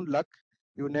your own luck.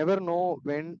 You never know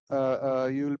when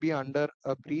you will be under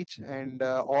a breach, and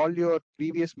all your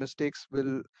previous mistakes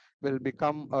will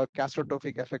become a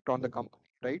catastrophic effect on the company,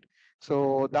 right?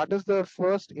 So that is the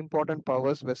first important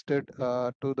powers vested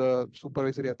to the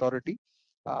supervisory authority.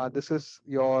 This is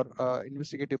your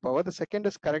investigative power. The second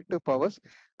is corrective powers.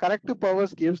 Corrective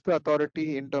powers gives the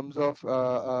authority in terms of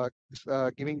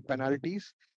giving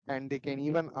penalties, and they can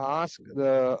even ask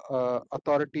the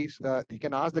authorities, they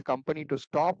can ask the company to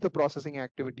stop the processing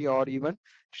activity, or even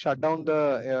shut down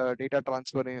the data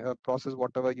transfer process,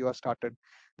 whatever you have started.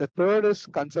 The third is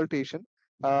consultation.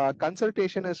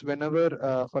 Consultation is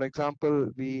whenever, for example,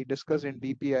 we discuss in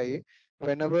DPIA,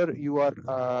 whenever you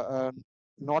are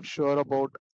not sure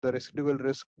about the residual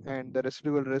risk, and the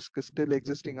residual risk is still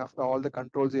existing after all the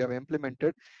controls you have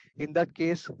implemented. In that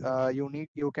case,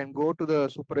 you can go to the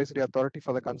supervisory authority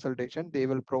for the consultation. They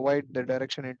will provide the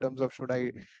direction in terms of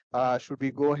should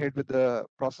we go ahead with the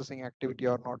processing activity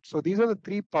or not. So these are the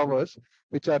three powers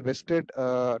which are vested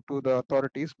to the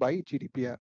authorities by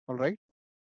GDPR. All right.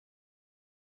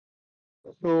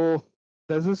 So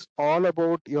this is all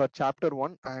about your chapter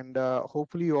one, and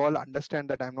hopefully you all understand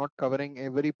that I'm not covering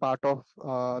every part of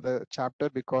the chapter,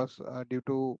 because due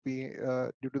to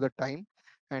the time,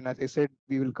 and as I said,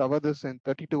 we will cover this in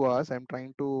 32 hours. I'm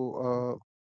trying to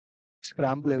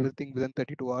scramble everything within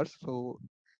 32 hours. So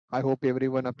I hope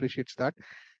everyone appreciates that.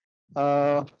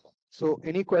 Uh, so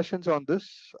any questions on this?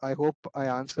 I hope I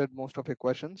answered most of your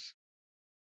questions.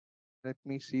 Let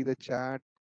me see the chat.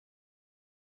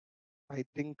 I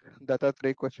think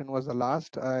Dattatreya question was the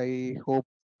last. I hope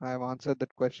I have answered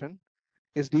that question.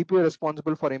 Is DPO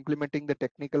responsible for implementing the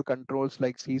technical controls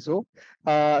like CISO?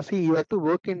 See, you have to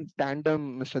work in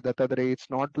tandem, Mr. Dattadre. It's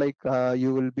not like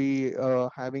you will be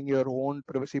having your own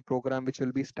privacy program, which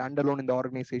will be standalone in the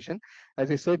organization. As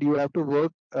I said, you have to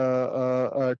work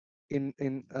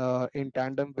in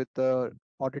tandem with the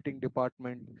auditing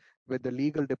department, with the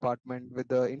legal department, with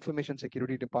the information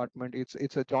security department.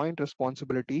 It's a joint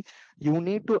responsibility. You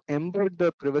need to embed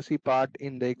the privacy part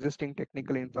in the existing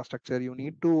technical infrastructure. You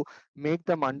need to make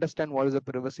them understand what is a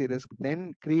privacy risk,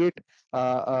 then create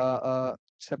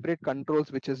separate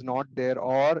controls which is not there,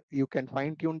 or you can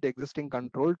fine tune the existing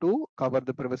control to cover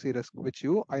the privacy risk which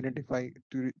you identify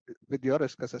with your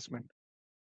risk assessment.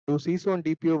 Do CISO and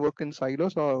DPO work in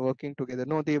silos or working together?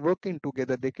 No, they work in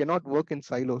together. They cannot work in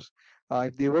silos.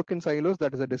 If they work in silos,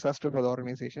 that is a disaster for the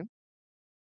organization.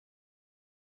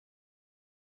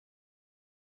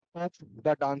 Hope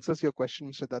that answers your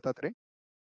question, Mr. Dattatre.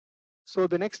 So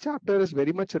the next chapter is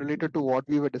very much related to what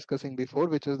we were discussing before,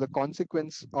 which is the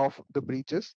consequence of the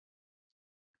breaches.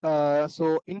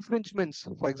 So infringements,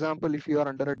 for example, if you are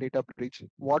under a data breach,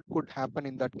 what could happen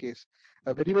in that case?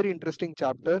 A very, very interesting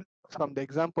chapter. From the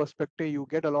exam perspective, you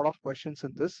get a lot of questions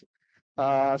in this.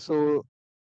 So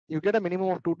you get a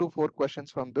minimum of 2 to 4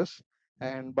 questions from this.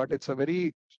 And but it's a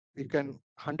very, you can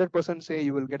 100% say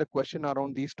you will get a question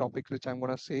around these topics, which I'm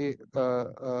going to say,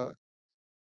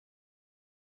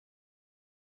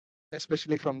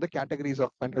 especially from the categories of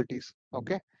penalties.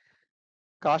 Okay.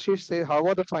 Kashish say, how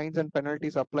are the fines and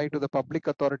penalties applied to the public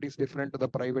authorities different to the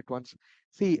private ones?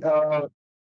 See,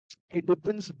 it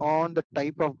depends on the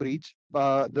type of breach.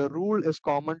 The rule is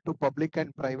common to public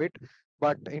and private,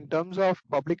 but in terms of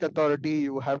public authority,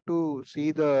 you have to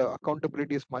see the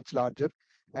accountability is much larger.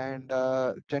 And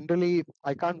generally,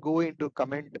 I can't go into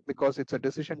comment because it's a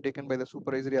decision taken by the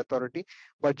supervisory authority.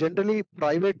 But generally,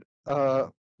 private,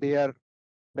 they are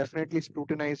definitely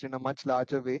scrutinized in a much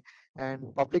larger way.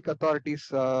 And public authorities,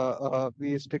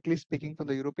 we strictly speaking from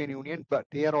the European Union, but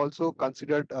they are also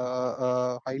considered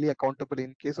highly accountable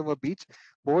in case of a breach.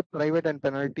 Both private and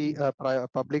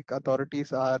public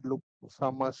authorities are looked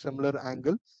from a similar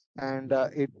angle. And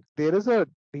there is a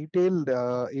detailed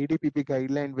ADPP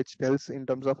guideline which tells in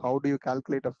terms of how do you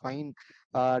calculate a fine,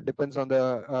 depends on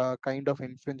the kind of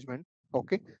infringement.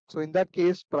 Okay, so in that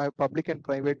case, public and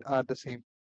private are the same.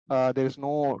 There is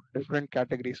no different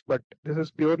categories, but this is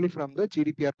purely from the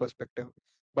GDPR perspective.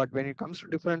 But when it comes to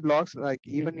different laws, like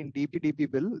even in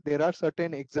DPDP bill, there are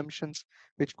certain exemptions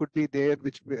which could be there,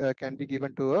 which can be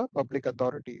given to a public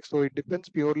authority. So it depends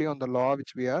purely on the law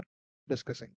which we are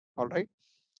discussing. All right.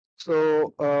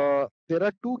 So there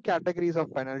are two categories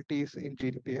of penalties in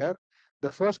GDPR.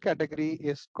 The first category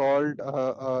is called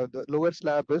the lower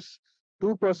slab is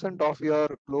 2% of your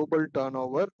global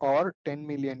turnover or 10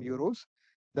 million euros.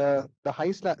 The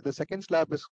high slab, the second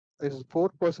slab is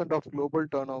 4% of global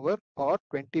turnover or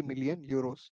 20 million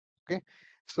euros. Okay,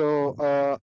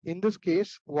 so in this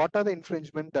case, what are the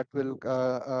infringement that will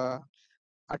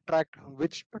attract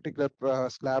which particular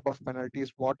slab of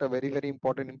penalties? What a very, very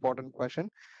important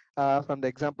question from the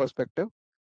exam perspective.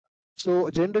 So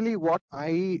generally what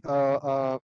I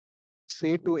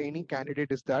say to any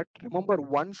candidate is that remember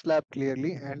one slab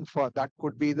clearly, and for that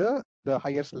could be the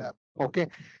higher slab. Okay,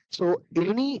 so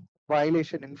any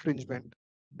violation infringement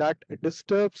that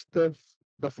disturbs the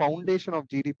foundation of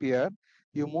GDPR,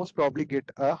 you most probably get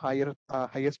a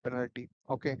highest penalty.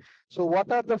 Okay, so what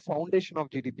are the foundation of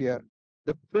GDPR?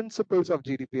 The principles of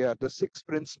GDPR, the 6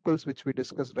 principles which we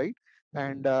discussed, right?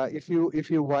 And if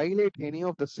you violate any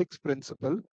of the 6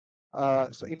 principles,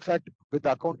 so in fact, with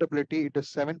accountability, it is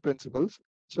 7 principles.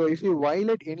 So if you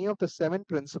violate any of the 7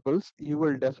 principles, you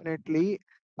will definitely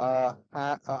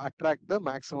attract the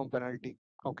maximum penalty.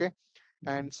 Okay.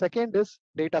 And second is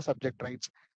data subject rights.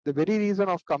 The very reason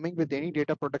of coming with any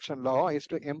data protection law is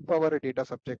to empower a data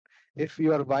subject. If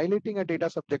you are violating a data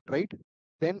subject right,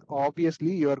 then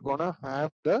obviously you are gonna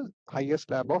have the highest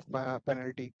slab of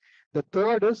penalty. The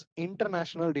third is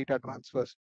international data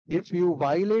transfers. If you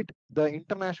violate the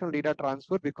international data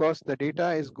transfer because the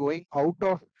data is going out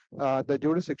of the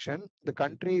jurisdiction, the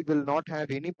country will not have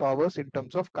any powers in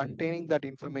terms of containing that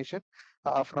information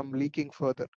from leaking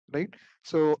further, right?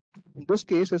 So this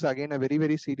case is again a very,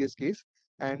 very serious case.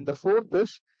 And the fourth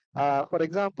is, for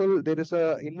example, there is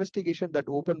a investigation that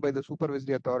opened by the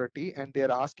supervisory authority, and they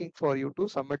are asking for you to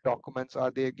submit documents, or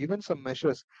they are given some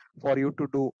measures for you to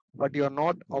do, but you are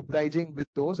not obliging with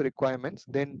those requirements,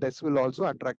 then this will also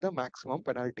attract the maximum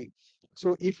penalty.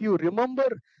 So if you remember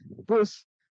this,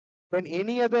 then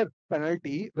any other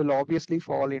penalty will obviously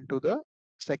fall into the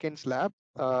second slab,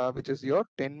 which is your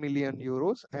 10 million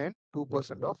euros and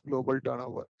 2% of global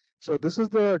turnover. So this is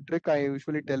the trick I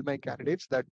usually tell my candidates,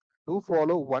 that do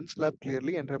follow one slab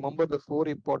clearly and remember the four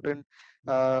important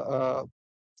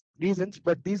reasons.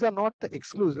 But these are not the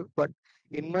exclusive. But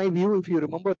in my view, if you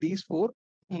remember these four,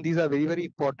 these are very, very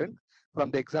important from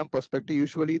the exam perspective.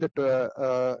 Usually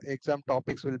the exam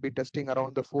topics will be testing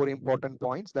around the four important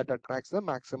points that attracts the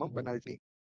maximum penalty.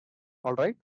 All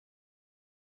right.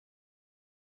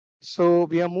 So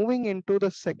we are moving into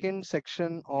the second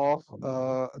section of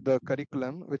the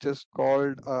curriculum, which is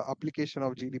called application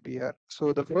of GDPR.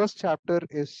 So the first chapter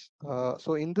is,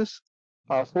 so in this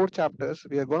four chapters,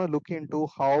 we are going to look into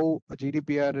how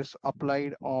GDPR is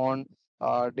applied on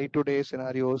day-to-day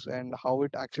scenarios and how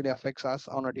it actually affects us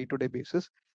on a day-to-day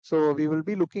basis. So we will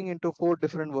be looking into four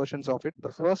different versions of it.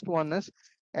 The first one is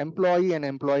employee and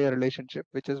employer relationship,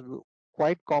 which is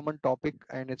quite common topic,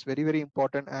 and it's very, very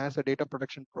important as a data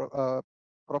protection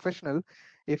professional.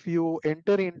 If you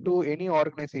enter into any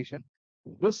organization,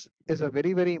 this is a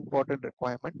very, very important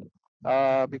requirement,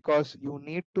 because you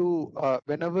need to,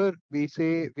 whenever we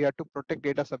say we have to protect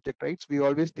data subject rights, we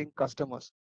always think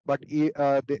customers. But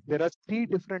there are three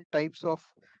different types of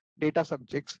data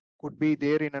subjects could be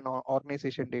there in an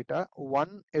organization data.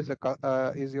 One is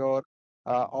is your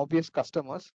obvious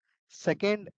customers.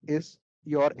 Second is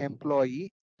your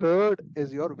employee. Third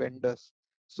is your vendors.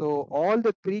 So all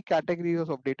the three categories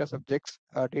of data subjects,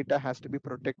 data has to be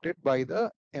protected by the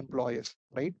employers,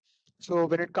 right? So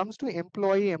when it comes to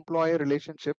employee-employer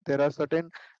relationship, there are certain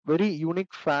very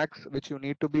unique facts which you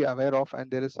need to be aware of, and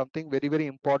there is something very, very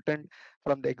important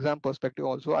from the exam perspective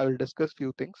also. I will discuss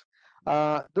few things.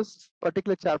 This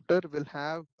particular chapter will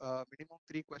have minimum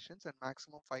 3 questions and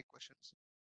maximum 5 questions.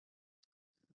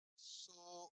 So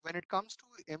when it comes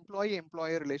to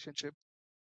employee-employer relationship,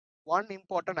 one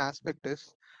important aspect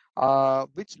is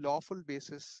which lawful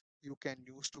basis you can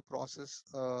use to process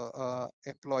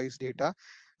employees' data.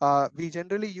 We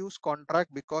generally use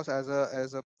contract because as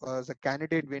a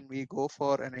candidate, when we go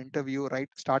for an interview, right,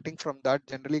 starting from that,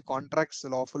 generally contracts the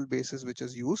lawful basis which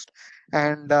is used,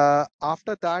 and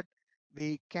after that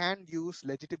we can use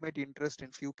legitimate interest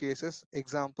in few cases.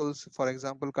 Examples, for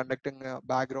example, conducting a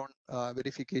background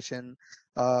verification,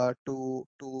 to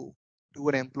do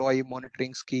an employee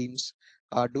monitoring schemes,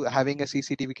 having a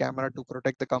CCTV camera to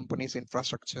protect the company's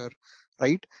infrastructure,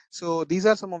 right? So these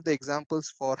are some of the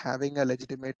examples for having a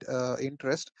legitimate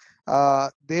interest.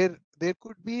 There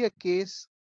could be a case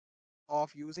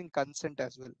of using consent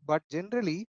as well, but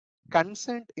generally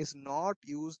consent is not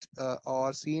used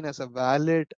or seen as a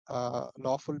valid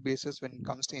lawful basis when it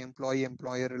comes to employee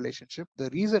employer relationship. The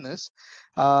reason is,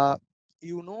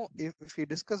 if we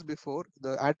discussed before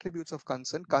the attributes of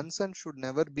consent should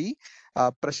never be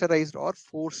pressurized or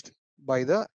forced by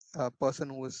the person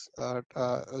who is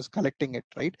collecting it,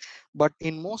 right? But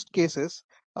in most cases,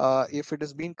 if it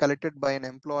is being collected by an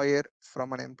employer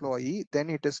from an employee, then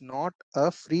it is not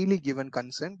a freely given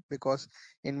consent, because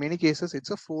in many cases it's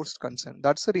a forced consent.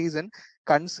 That's the reason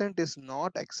consent is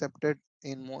not accepted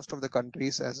in most of the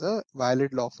countries as a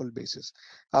valid lawful basis.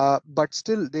 But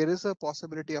still there is a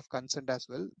possibility of consent as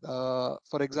well.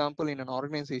 For example, in an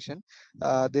organization,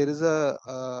 there is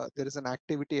an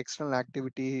activity, external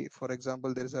activity. For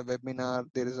example, there is a webinar,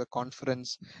 there is a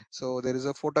conference, so there is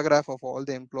a photograph of all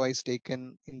the employees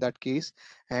taken in that case.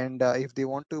 And if they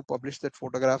want to publish that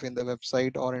photograph in the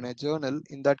website or in a journal,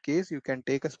 in that case, you can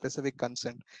take a specific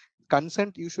consent.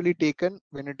 Consent usually taken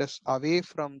when it is away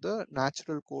from the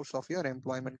natural course of your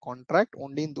employment contract.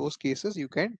 Only in those cases you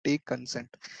can take consent.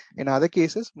 In other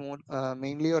cases,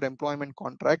 mainly your employment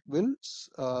contract will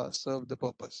serve the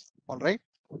purpose. All right.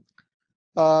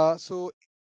 So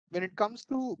when it comes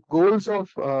to goals of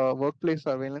workplace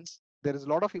surveillance, there is a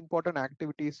lot of important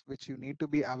activities which you need to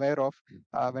be aware of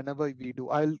whenever we do.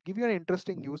 I'll give you an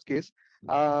interesting use case.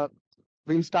 Uh,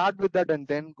 we'll start with that and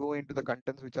then go into the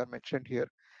contents which are mentioned here.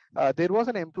 There was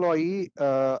an employee,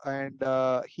 and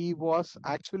he was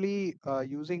actually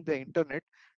using the internet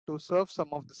to surf some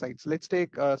of the sites. Let's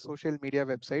take a social media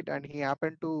website, and he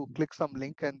happened to click some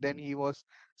link, and then he was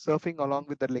surfing along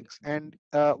with the links. And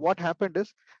what happened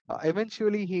is,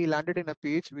 eventually he landed in a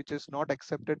page which is not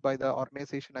accepted by the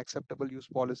organization acceptable use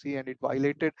policy, and he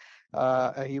violated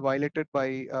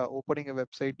by opening a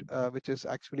website which is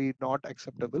actually not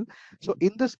acceptable. So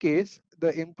in this case,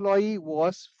 the employee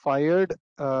was fired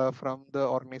from the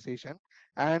organization,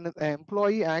 and the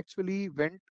employee actually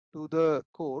went to the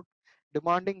court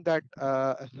demanding that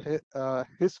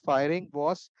his firing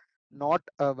was not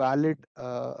a valid,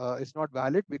 is not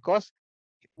valid, because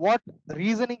what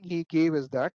reasoning he gave is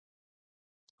that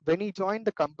when he joined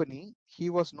the company, he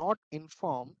was not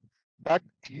informed that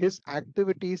his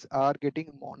activities are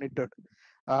getting monitored.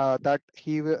 that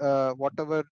he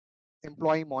whatever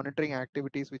employee monitoring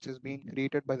activities which is being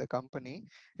created by the company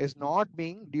is not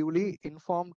being duly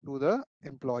informed to the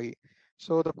employee.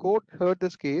 So the court heard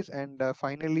this case, and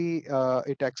finally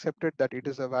it accepted that it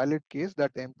is a valid case,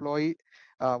 that the employee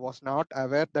was not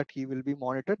aware that he will be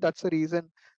monitored. That's the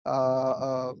reason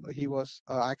he was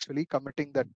actually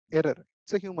committing that error.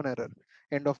 It's a human error,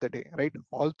 end of the day, right?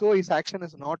 Although his action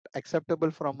is not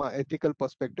acceptable from an ethical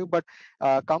perspective, but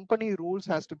company rules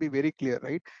has to be very clear,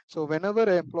 right? So whenever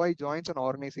an employee joins an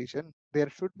organization, there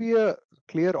should be a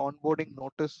clear onboarding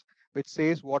notice which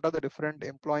says what are the different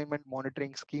employment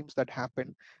monitoring schemes that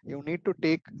happen. You need to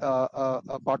take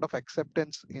a part of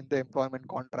acceptance in the employment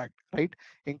contract, right?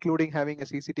 Including having a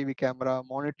CCTV camera,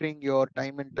 monitoring your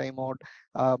time in, time out,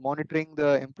 monitoring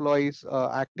the employees'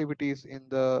 activities in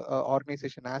the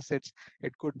organization assets.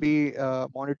 It could be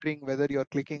monitoring whether you're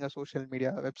clicking a social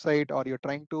media website or you're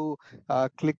trying to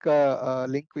click a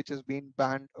link which has been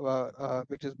banned,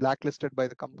 which is blacklisted by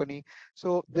the company.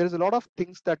 So there's a lot of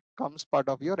things that comes part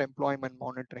of your employment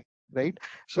monitoring, right?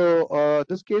 So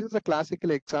this case is a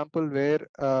classical example where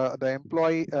the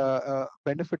employee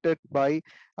benefited by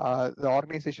the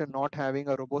organization not having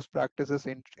a robust practices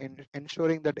in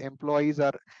ensuring that employees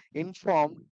are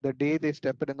informed the day they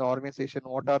step in the organization,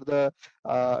 what are the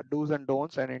do's and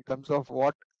don'ts, and in terms of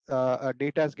what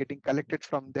data is getting collected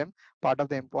from them, part of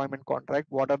the employment contract,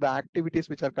 what are the activities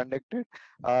which are conducted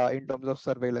in terms of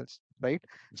surveillance, right?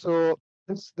 So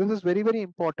this is very, very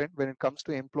important when it comes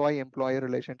to employee-employer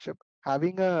relationship.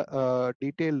 Having a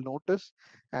detailed notice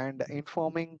and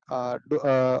informing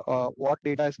what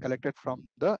data is collected from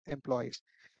the employees.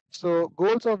 So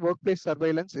goals of workplace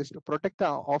surveillance is to protect the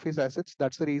office assets.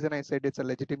 That's the reason I said it's a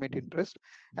legitimate interest,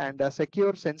 and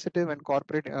secure sensitive and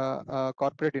corporate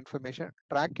information,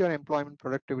 track your employment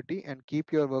productivity, and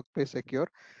keep your workplace secure.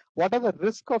 What are the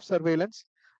risk of surveillance?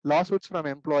 Lawsuits from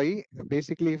employee,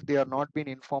 basically if they are not being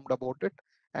informed about it.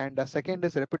 And second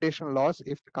is reputational loss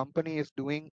if the company is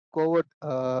doing covert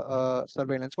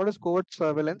surveillance. What is covert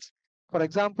surveillance? For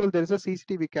example, there is a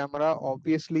CCTV camera.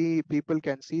 Obviously, people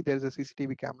can see there is a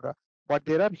CCTV camera, but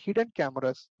there are hidden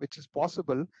cameras, which is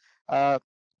possible. Uh,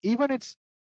 Even it's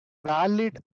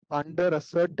valid under a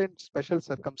certain special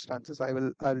circumstances.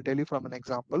 I'll tell you from an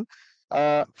example.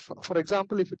 For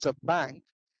example, if it's a bank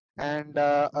and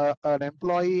an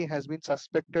employee has been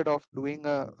suspected of doing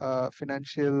a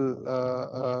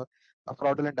financial a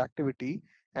fraudulent activity,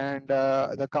 and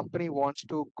the company wants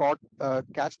to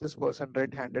catch this person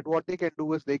red-handed, what they can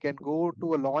do is they can go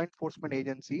to a law enforcement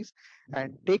agencies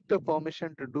and take the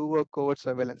permission to do a covert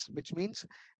surveillance, which means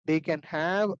they can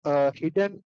have a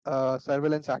hidden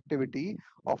surveillance activity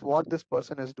of what this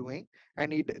person is doing,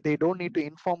 and they don't need to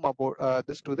inform about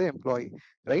this to the employee,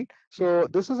 right? So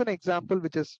this is an example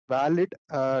which is valid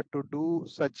to do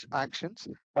such actions,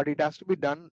 but it has to be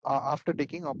done after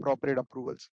taking appropriate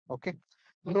approvals. Okay.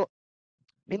 So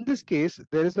in this case,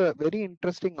 there is a very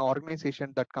interesting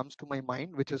organization that comes to my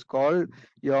mind, which is called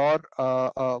your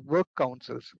work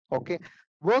councils. Okay,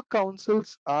 work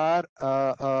councils are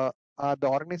the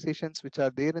organizations which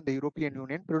are there in the European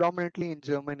Union, predominantly in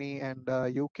Germany and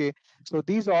UK. So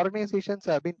these organizations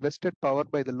have been vested power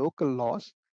by the local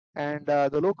laws, and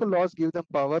the local laws give them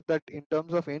power that in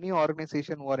terms of any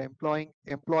organization who are employing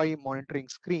employee monitoring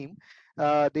scheme,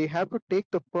 they have to take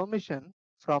the permission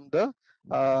from the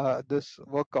this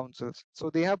work councils. So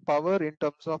they have power in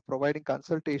terms of providing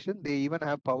consultation. They even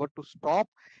have power to stop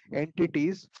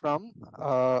entities from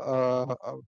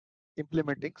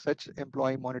implementing such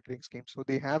employee monitoring schemes. So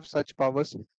they have such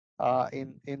powers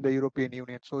in the European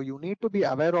Union. So you need to be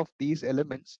aware of these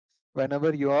elements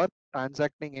whenever you are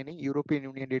transacting any European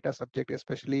Union data subject,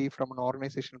 especially from an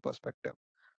organizational perspective.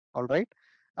 All right.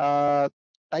 Uh,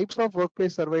 Types of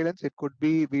workplace surveillance, it could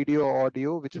be video,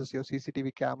 audio, which is your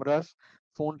CCTV cameras,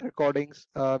 phone recordings,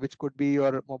 which could be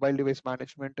your mobile device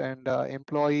management, and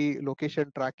employee location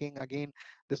tracking. Again,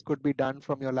 this could be done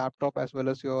from your laptop as well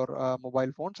as your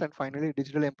mobile phones. And finally,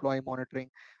 digital employee monitoring,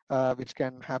 which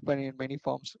can happen in many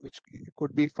forms, which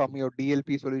could be from your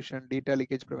DLP solution, data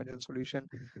leakage prevention solution.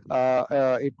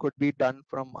 It could be done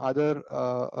from other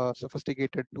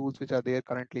sophisticated tools which are there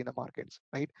currently in the markets,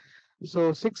 right?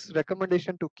 So six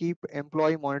recommendation to keep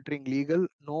employee monitoring legal: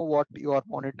 know what you are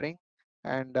monitoring,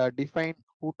 and define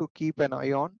who to keep an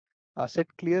eye on. Set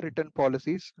clear written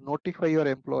policies, notify your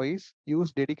employees,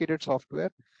 use dedicated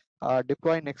software,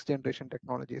 deploy next generation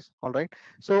technologies. All right.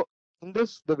 So in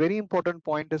this, the very important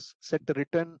point is set the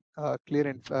written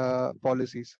clear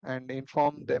policies and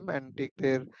inform them and take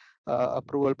their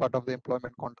approval part of the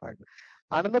employment contract.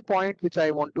 Another point which I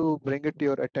want to bring it to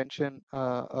your attention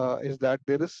is that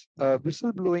there is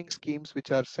whistleblowing schemes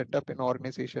which are set up in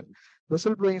organization.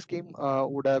 Whistleblowing scheme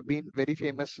would have been very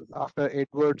famous after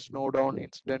Edward Snowden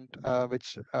incident,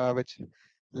 which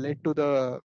led to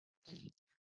the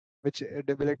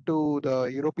led to the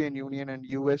European Union and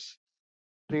US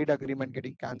trade agreement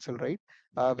getting cancelled, right?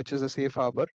 Which is a safe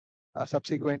harbor.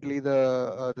 Subsequently,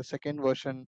 the second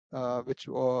version, which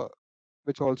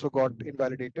also got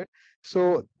invalidated.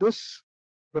 So this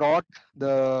brought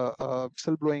the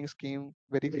whistleblowing scheme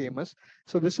very famous.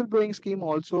 So whistleblowing scheme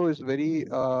also is very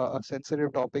a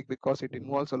sensitive topic because it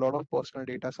involves a lot of personal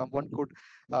data. Someone could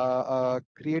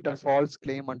create a false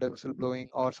claim under whistleblowing,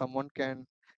 or someone can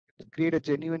create a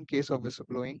genuine case of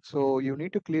whistleblowing. So you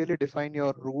need to clearly define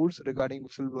your rules regarding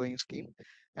whistleblowing scheme,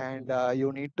 and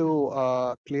you need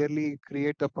to clearly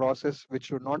create a process which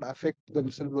should not affect the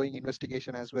whistleblowing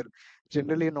investigation as well.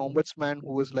 Generally, an ombudsman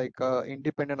who is like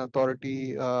independent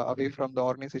authority away from the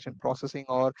organization processing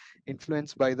or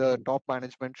influenced by the top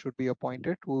management should be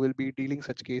appointed, who will be dealing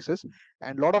such cases.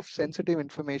 And a lot of sensitive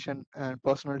information and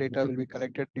personal data will be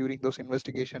collected during those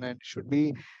investigation and should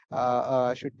be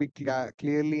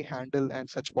clearly handled, and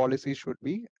such policies should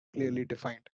be clearly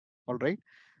defined. All right.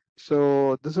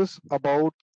 So this is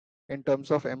about in terms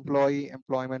of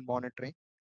employment monitoring.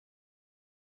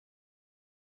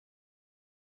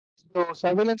 So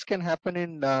surveillance can happen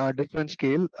in different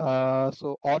scale.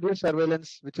 So audio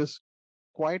surveillance, which is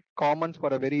quite common for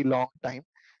a very long time,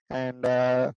 and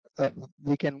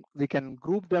we can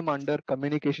group them under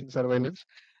communication surveillance.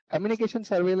 Communication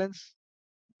surveillance,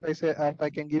 I say, if I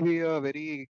can give you a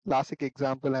very classic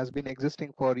example, has been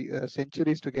existing for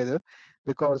centuries together,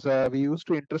 because we used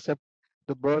to intercept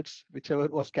the birds, whichever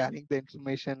was carrying the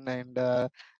information, and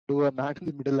do a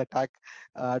man-in-the-middle attack,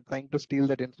 trying to steal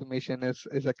that information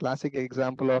is a classic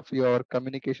example of your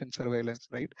communication surveillance,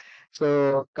 right?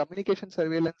 So communication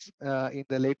surveillance in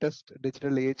the latest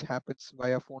digital age happens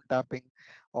via phone tapping,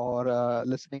 or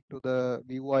listening to the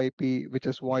VoIP, which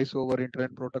is voice over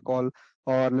internet protocol,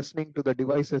 or listening to the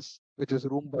devices, which is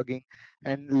room bugging.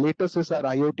 And latest is our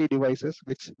IoT devices,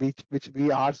 which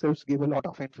we ourselves give a lot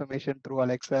of information through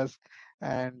Alexas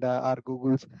and our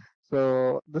Googles.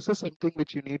 So this is something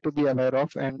which you need to be aware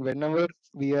of. And whenever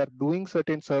we are doing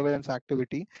certain surveillance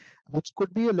activity, which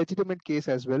could be a legitimate case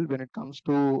as well when it comes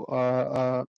to,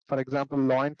 for example,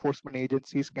 law enforcement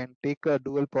agencies can take a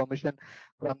dual permission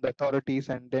from the authorities,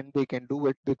 and then they can do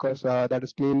it because that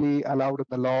is clearly allowed in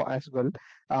the law as well.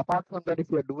 Apart from that, if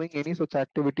you're doing any such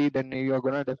activity, then you're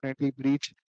going to definitely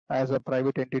breach as a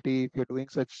private entity if you're doing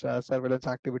such surveillance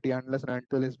activity unless and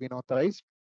until it's been authorized.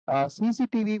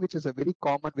 CCTV, which is a very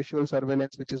common visual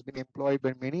surveillance, which has been employed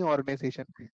by many organizations,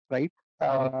 right?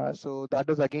 So that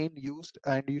is again used,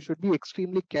 and you should be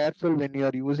extremely careful when you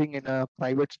are using in a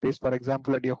private space, for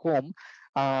example, at your home.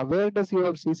 Where does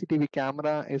your CCTV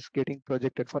camera is getting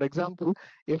projected? For example,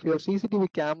 if your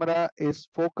CCTV camera is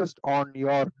focused on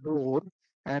your door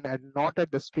and not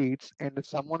at the streets, and if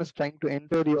someone is trying to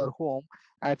enter your home,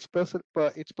 it's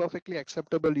perfectly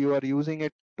acceptable. You are using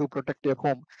it to protect your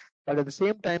home. But at the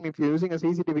same time, if you're using a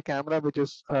CCTV camera which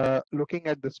is looking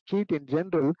at the street in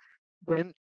general,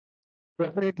 then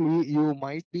definitely you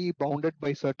might be bounded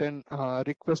by certain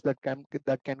requests that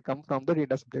can come from the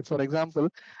data subject. For example,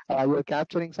 you're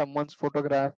capturing someone's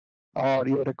photograph, or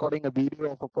you're recording a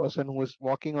video of a person who is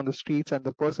walking on the streets, and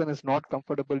the person is not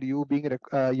comfortable you being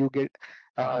you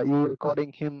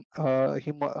recording him or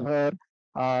her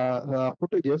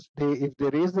footages. If they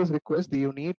raise this request,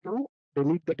 you need to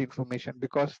delete that information,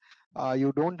 because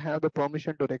you don't have the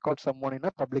permission to record someone in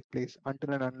a public place until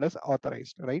and unless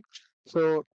authorized, right?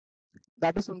 So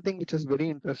that is something which is very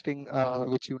interesting,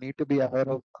 which you need to be aware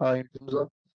of in terms of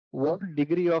what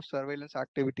degree of surveillance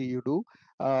activity you do.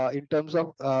 In terms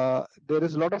of there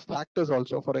is a lot of factors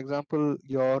also. For example,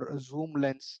 your zoom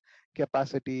lens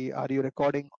capacity. Are you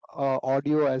recording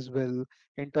audio as well?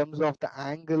 In terms of the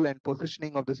angle and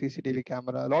positioning of the CCTV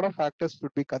camera, a lot of factors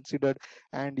should be considered,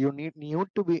 and you need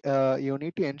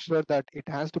to ensure that it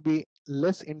has to be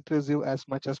less intrusive as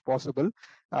much as possible,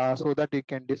 so that you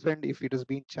can defend if it is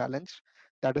being challenged.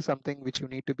 That is something which you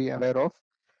need to be aware of.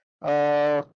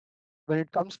 Uh, when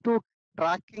it comes to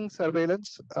tracking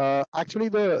surveillance, actually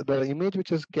the image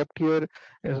which is kept here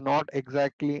is not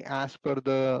exactly as per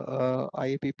the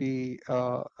IAPP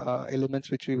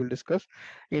elements which we will discuss.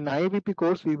 In IAPP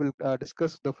course, we will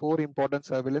discuss the four important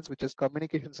surveillance, which is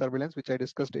communication surveillance, which I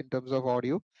discussed in terms of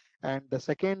audio, and the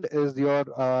second is your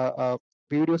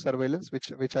video surveillance,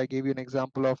 which I gave you an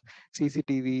example of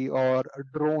CCTV or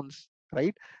drones,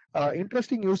 right?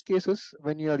 Interesting use cases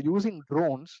when you are using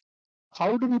drones.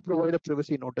 how do we provide a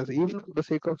privacy notice, even for the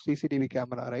sake of CCTV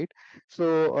camera, right?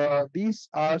 So these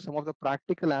are some of the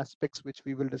practical aspects which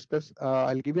we will discuss.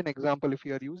 I'll give you an example. If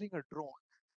you are using a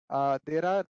drone, there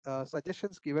are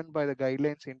suggestions given by the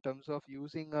guidelines in terms of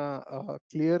using a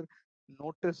clear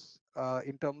notice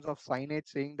in terms of signage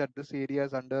saying that this area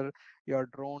is under your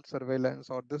drone surveillance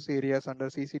or this area is under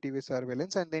CCTV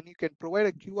surveillance, and then you can provide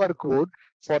a QR code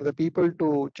for the people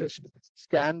to just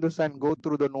scan this and go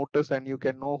through the notice, and you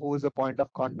can know who is the point of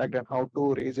contact and how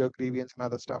to raise your grievance and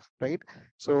other stuff, right?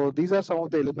 So these are some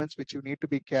of the elements which you need to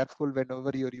be careful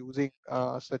whenever you're using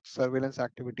such surveillance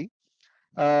activity.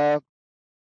 Uh,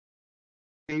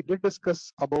 we did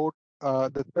discuss about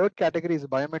the third category is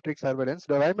biometric surveillance.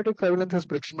 The biometric surveillance is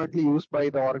predominantly used by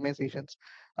the organizations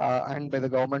and by the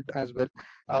government as well.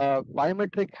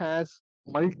 Biometric has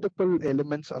multiple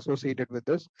elements associated with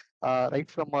this, right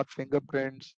from our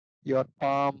fingerprints, your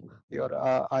palm, your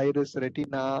iris,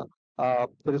 retina.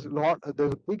 There's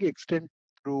a big extent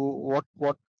through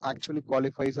what actually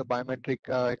qualifies a biometric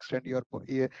extent.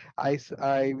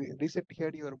 I recently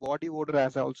heard your body odor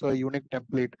as also a unique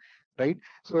template, right?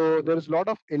 So there is a lot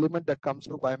of element that comes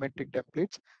to biometric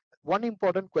templates. One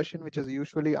important question which is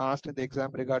usually asked in the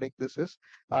exam regarding this is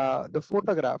the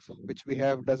photograph which we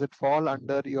have, does it fall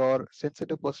under your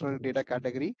sensitive personal data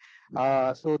category?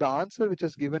 So the answer which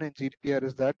is given in GDPR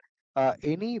is that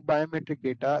any biometric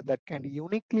data that can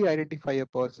uniquely identify a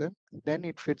person, then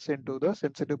it fits into the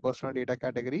sensitive personal data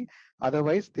category.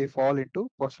 Otherwise, they fall into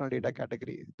personal data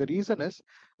category. The reason is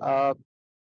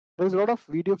there's a lot of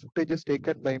video footages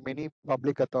taken by many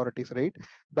public authorities, right?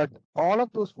 But all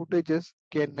of those footages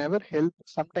can never help.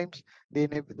 Sometimes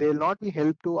they'll not be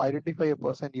help to identify a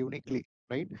person uniquely,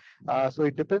 right? So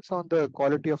it depends on the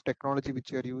quality of technology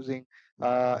which you're using,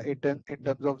 in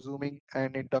terms of zooming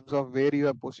and in terms of where you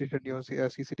have positioned your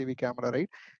CCTV camera, right?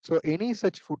 So any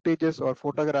such footages or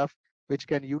photograph which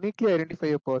can uniquely identify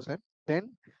a person,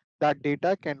 then that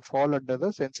data can fall under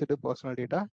the sensitive personal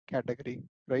data category,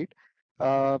 right?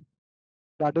 Uh,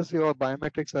 that is your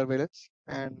biometric surveillance,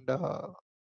 and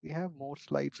we have more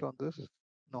slides on this.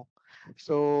 No.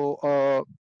 So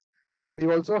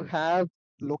we also have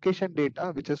location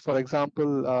data, which is, for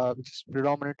example, which is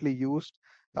predominantly used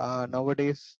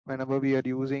nowadays whenever we are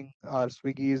using our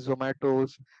Swiggy's,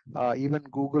 Zomato's, even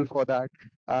Google for that.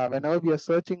 Whenever we are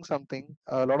searching something,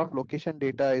 a lot of location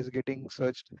data is getting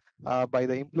searched by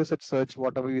the implicit search,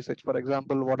 whatever we search. For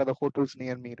example, what are the hotels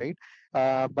near me, right?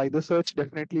 By the search,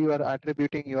 definitely you are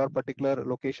attributing your particular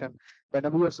location.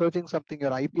 Whenever you are searching something,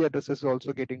 your IP address is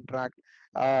also getting tracked.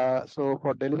 So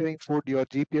for delivering food, your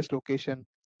GPS location,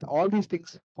 all these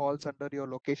things falls under your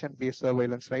location-based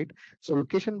surveillance, right? So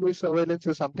location-based surveillance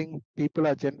is something people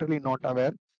are generally not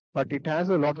aware, but it has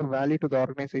a lot of value to the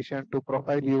organization to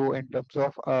profile you in terms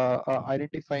of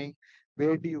identifying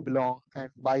where do you belong, and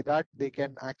by that they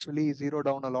can actually zero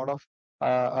down a lot of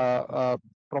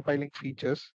profiling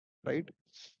features, right?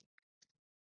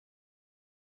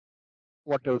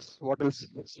 What else? What else?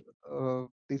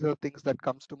 These are things that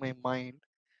comes to my mind.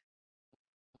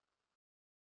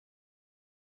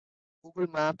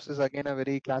 Google Maps is again a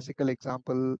very classical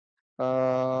example.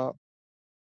 Uh,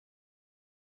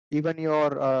 Even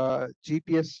your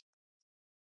GPS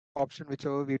option,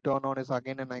 whichever we turn on, is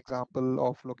again an example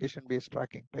of location-based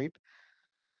tracking, right?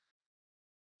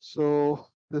 So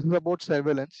this is about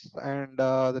surveillance, and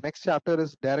the next chapter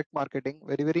is direct marketing.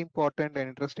 Very, very important and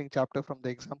interesting chapter from the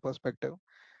exam perspective.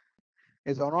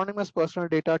 Is anonymous personal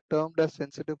data termed as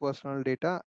sensitive personal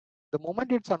data? The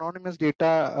moment it's anonymous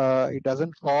data, it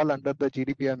doesn't fall under the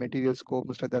GDPR material scope,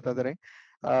 Mr. Dattadare.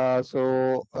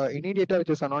 So any data which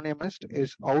is anonymous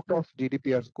is out of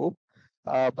GDPR scope,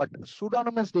 but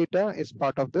pseudonymous data is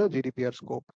part of the GDPR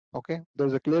scope. Okay,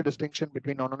 there's a clear distinction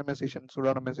between anonymization and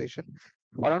pseudonymization.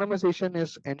 Anonymization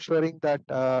is ensuring that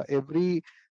every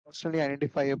personally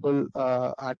identifiable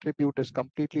attribute is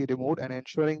completely removed and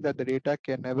ensuring that the data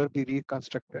can never be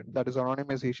reconstructed. That is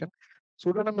anonymization.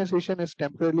 Pseudonymization is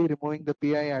temporarily removing the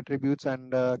PI attributes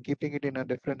and keeping it in a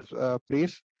different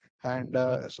place, and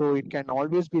so it can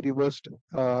always be reversed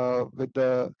with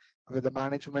the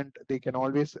management. They can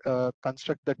always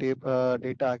construct the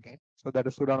data again. So that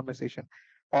is pseudonymization.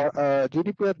 Or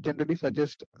GDPR generally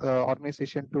suggests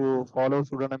organization to follow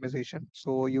pseudonymization.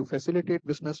 So you facilitate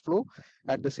business flow.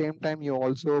 At the same time, you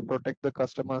also protect the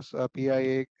customers'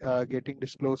 PIA getting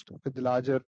disclosed with the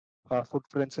larger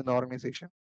footprints in the organization.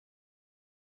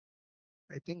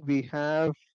 I think we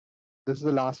have, this is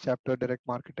the last chapter, direct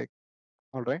marketing.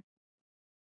 All right.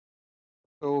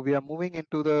 So we are moving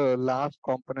into the last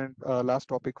component, last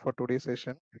topic for today's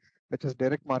session, which is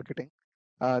direct marketing.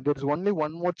 There's only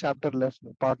one more chapter left,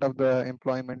 part of the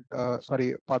employment,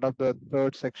 part of the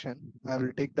third section. I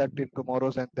will take that in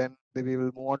tomorrow's, and then we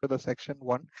will move on to the section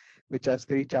one, which has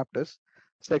three chapters.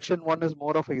 Section one is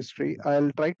more of a history.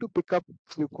 I'll try to pick up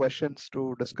few questions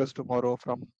to discuss tomorrow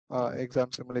from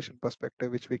exam simulation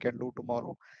perspective, which we can do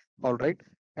tomorrow. All right.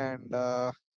 And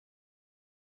there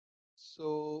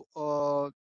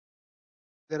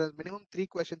are minimum three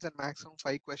questions and maximum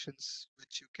five questions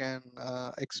which you can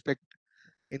expect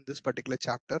in this particular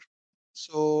chapter.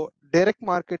 So direct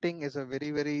marketing is a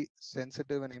very, very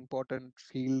sensitive and important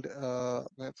field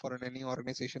for any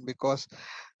organization, because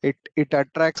it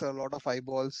attracts a lot of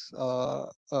eyeballs.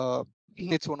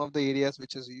 It's one of the areas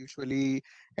which is usually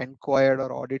inquired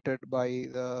or audited by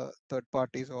the third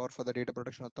parties or for the data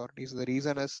protection authorities. The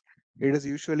reason is it is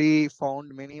usually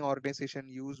found many organizations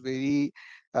use very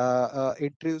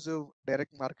intrusive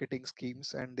direct marketing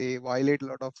schemes, and they violate a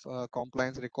lot of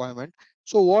compliance requirement.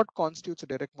 So what constitutes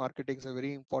direct marketing is a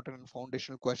very important and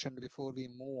foundational question before we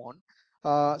move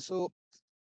on. So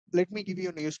let me give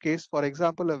you a use case. For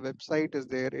example, a website is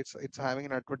there, it's having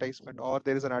an advertisement, or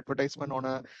there is an advertisement on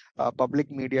a public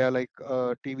media like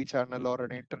a TV channel or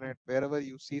an internet, wherever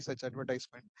you see such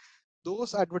advertisement.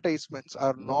 Those advertisements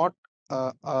are not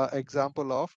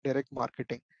example of direct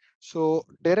marketing. So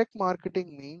direct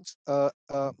marketing means a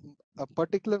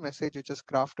particular message which is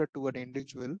crafted to an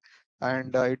individual,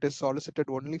 and it is solicited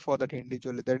only for that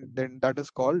individual. Then that is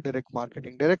called direct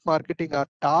marketing. Direct marketing are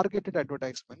targeted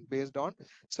advertisement based on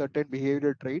certain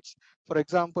behavioral traits. For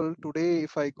example, today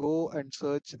if I go and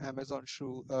search Amazon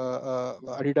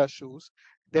Adidas shoes,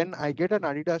 then I get an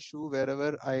Adidas shoe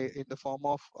wherever in the form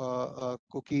of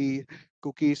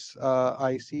cookies.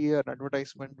 I see an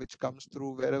advertisement which comes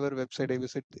through wherever website I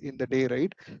visit in the day,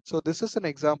 right? So this is an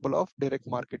example of direct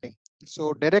marketing.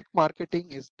 So direct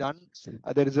marketing is done.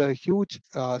 There is a huge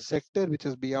sector which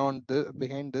is behind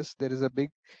this. There is a big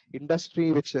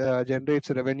industry which generates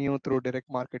revenue through direct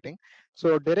marketing.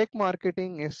 So direct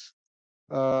marketing is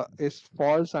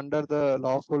falls under the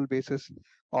lawful basis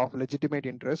of legitimate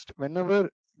interest. Whenever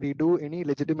we do any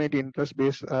legitimate interest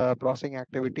based processing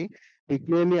activity, we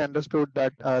clearly understood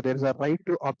that there is a right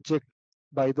to object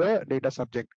by the data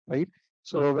subject, right?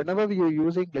 So whenever we are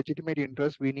using legitimate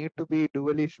interest, we need to be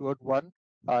dually sure. One,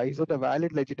 is it a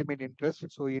valid legitimate interest?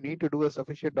 So you need to do a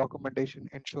sufficient documentation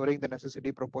ensuring the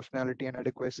necessity, proportionality, and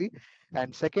adequacy.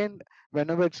 And second,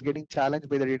 whenever it's getting challenged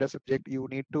by the data subject, you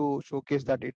need to showcase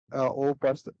that it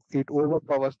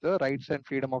overpowers the rights and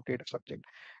freedom of data subject.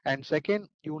 And second,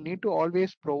 you need to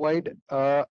always provide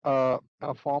a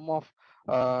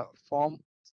form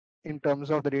in terms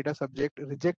of the data subject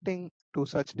rejecting to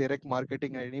such direct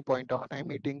marketing at any point of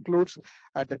time. It includes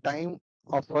at the time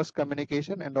of first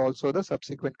communication and also the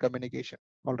subsequent communication.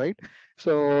 All right.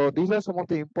 So these are some of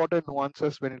the important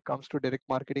nuances when it comes to direct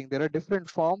marketing. There are different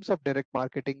forms of direct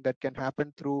marketing that can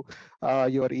happen through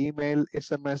your email,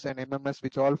 SMS, and MMS,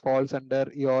 which all falls under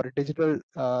your digital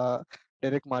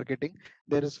direct marketing.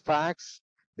 There is fax,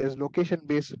 there's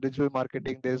location-based digital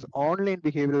marketing, there's online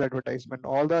behavioral advertisement.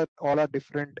 All are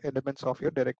different elements of your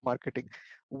direct marketing.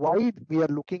 Why we are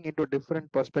looking into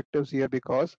different perspectives here?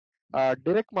 Because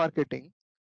direct marketing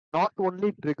not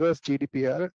only triggers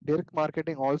GDPR, direct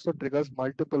marketing also triggers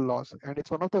multiple laws, and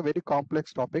it's one of the very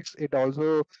complex topics. It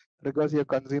also triggers your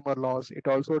consumer laws. It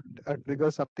also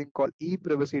triggers something called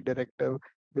e-privacy directive,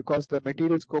 because the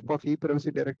material scope of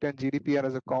e-privacy directive and GDPR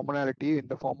has a commonality in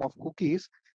the form of cookies,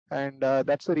 and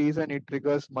that's the reason it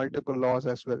triggers multiple laws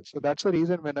as well. So that's the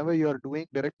reason whenever you are doing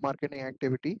direct marketing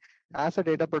activity, as a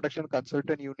data protection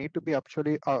consultant, you need to be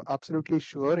absolutely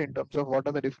sure in terms of what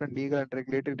are the different legal and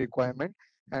regulatory requirements,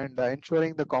 and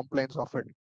ensuring the compliance of it.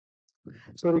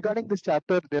 So regarding this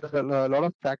chapter, there are a lot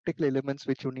of practical elements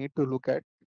which you need to look at.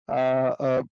 Uh,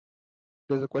 uh,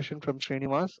 there's a question from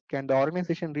Srinivas. Can the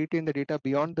organization retain the data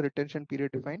beyond the retention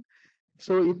period defined?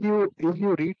 So if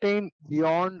you retain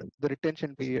beyond the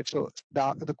retention period, so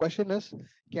the question is,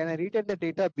 can I retain the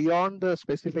data beyond the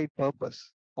specified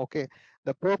purpose? Okay,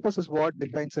 the purpose is what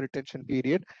defines the retention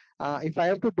period. If I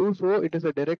have to do so, it is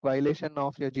a direct violation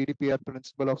of your GDPR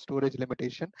principle of storage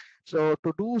limitation. So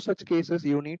to do such cases,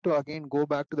 you need to again go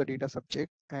back to the data subject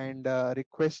and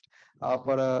request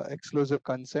for a exclusive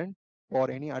consent or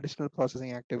any additional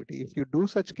processing activity. If you do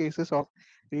such cases of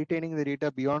retaining the data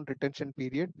beyond retention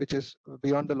period, which is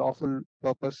beyond the lawful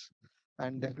purpose,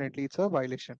 and definitely it's a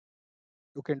violation.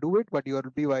 You can do it, but you will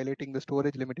be violating the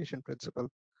storage limitation principle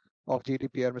of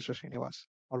GDPR, Mr. Srinivas.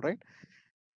 All right.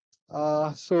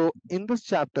 So in this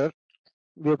chapter,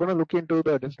 we're going to look into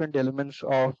the different elements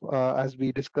of, as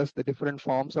we discuss the different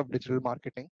forms of digital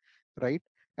marketing, right?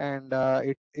 And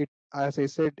it as I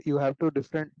said, you have to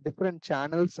different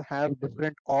channels have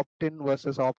different opt-in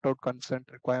versus opt-out consent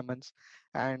requirements.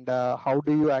 And how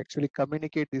do you actually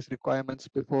communicate these requirements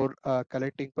before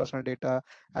collecting personal data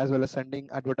as well as sending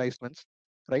advertisements,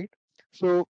 right?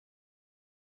 So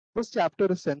this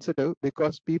chapter is sensitive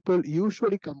because people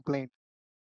usually complain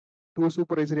to a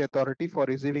supervisory authority for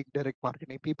receiving direct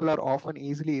marketing. People are often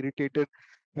easily irritated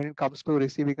when it comes to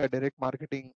receiving a direct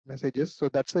marketing messages. So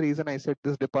that's the reason I said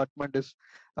this department is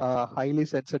highly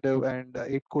sensitive, and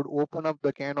it could open up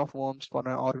the can of worms for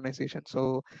an organization.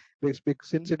 So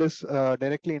since it is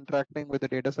directly interacting with the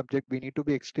data subject, we need to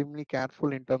be extremely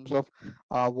careful in terms of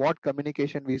what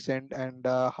communication we send, and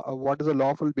what is the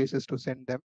lawful basis to send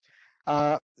them.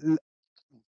 Uh,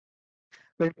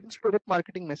 when it comes to direct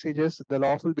marketing messages, the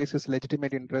lawful basis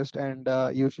legitimate interest, and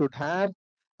you should have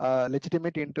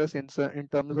legitimate interest in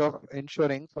terms of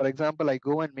ensuring. For example, I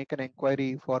go and make an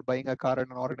inquiry for buying a car in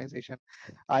an organization.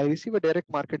 I receive a direct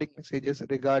marketing messages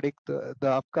regarding the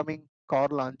upcoming car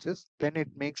launches. Then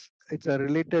it's a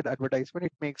related advertisement.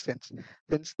 It makes sense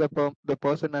since the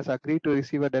person has agreed to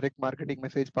receive a direct marketing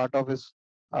message, part of his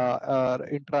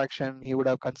interaction, he would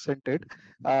have consented.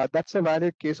 That's a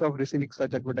valid case of receiving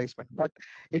such advertisement. But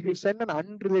if you send an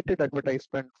unrelated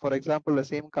advertisement, for example, the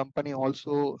same company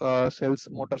also sells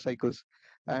motorcycles,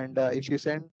 and if you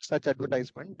send such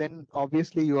advertisement, then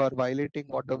obviously you are violating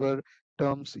whatever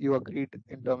terms you agreed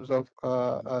in terms of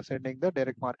sending the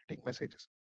direct marketing messages.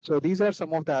 So these are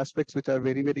some of the aspects which are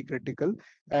very, very critical.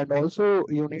 And also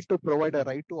you need to provide a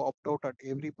right to opt out at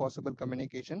every possible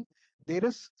communication. There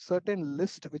is certain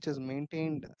list which is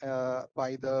maintained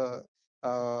by the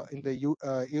in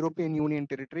the European Union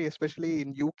territory, especially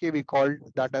in UK, we call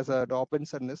that as a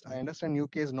Robinson list. I understand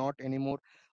UK is not anymore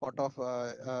part of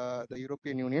the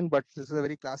European Union, but this is a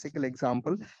very classical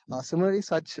example. Similarly,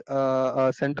 such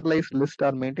centralized lists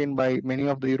are maintained by many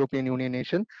of the European Union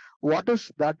nations. What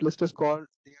is that list is called?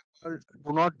 They are called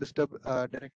do not disturb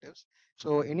directives.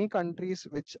 So any countries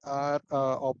which are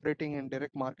operating in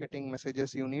direct marketing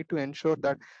messages, you need to ensure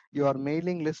that your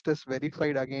mailing list is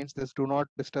verified against this do not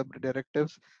disturb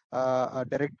directives,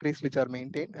 directories which are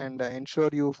maintained, and ensure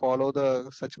you follow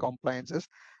the such compliances.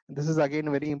 This is again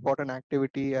a very important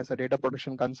activity. As a data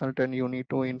protection consultant, you need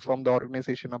to inform the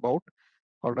organization about.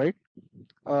 All right.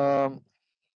 Um,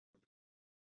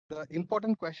 the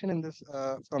important question in this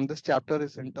from this chapter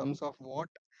is in terms of what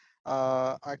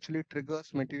actually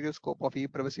triggers material scope of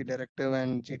e-privacy directive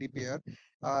and GDPR.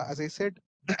 As I said,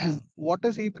 what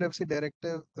is e-privacy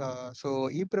directive? So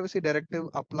e-privacy directive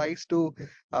applies to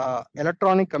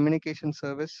electronic communication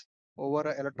service over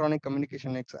a electronic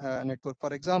communication network.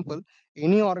 For example,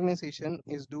 any organization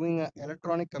is doing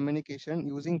electronic communication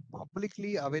using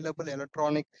publicly available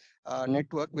electronic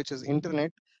network, which is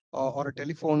internet or a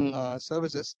telephone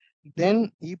services, then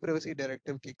e-privacy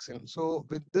directive kicks in. So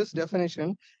with this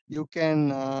definition, you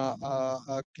can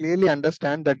clearly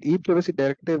understand that e-privacy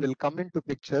directive will come into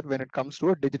picture when it comes to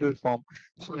a digital form.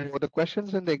 So the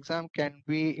questions in the exam can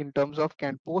be in terms of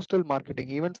can postal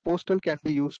marketing, even postal can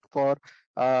be used for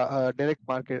direct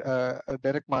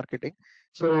marketing.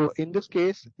 So in this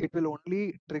case, it will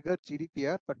only trigger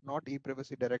GDPR, but not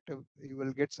e-privacy directive. You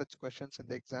will get such questions in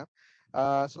the exam.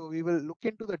 So we will look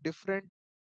into the different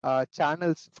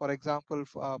channels. For example,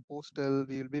 postal,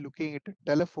 we will be looking at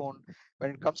telephone.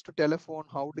 When it comes to telephone,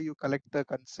 how do you collect the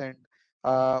consent?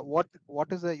 What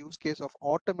is the use case of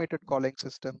automated calling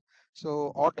system?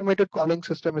 So automated calling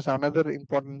system is another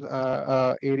important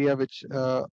area which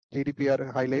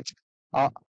GDPR highlights. Uh,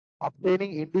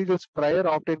 Obtaining individuals prior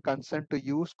opt-in consent to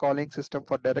use calling system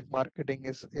for direct marketing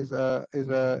is a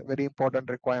very important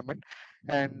requirement.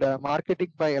 And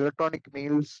marketing by electronic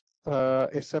mails,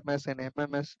 SMS and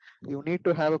MMS, you need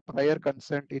to have a prior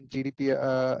consent in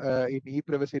GDPR, in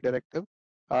e-privacy directive.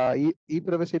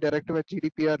 E-privacy directive at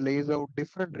GDPR lays out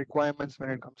different requirements when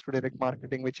it comes to direct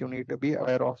marketing, which you need to be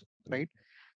aware of, right?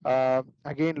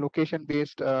 Again,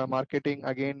 location-based marketing,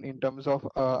 again, in terms of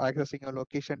accessing your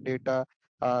location data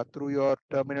through your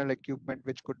terminal equipment,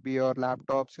 which could be your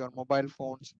laptops, your mobile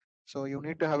phones. So you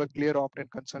need to have a clear opt-in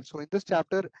consent. So in this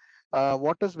chapter,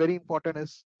 what is very important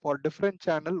is for different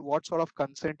channel, what sort of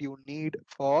consent you need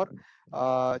for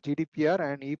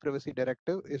GDPR and e-privacy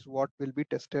directive is what will be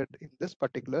tested in this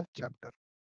particular chapter.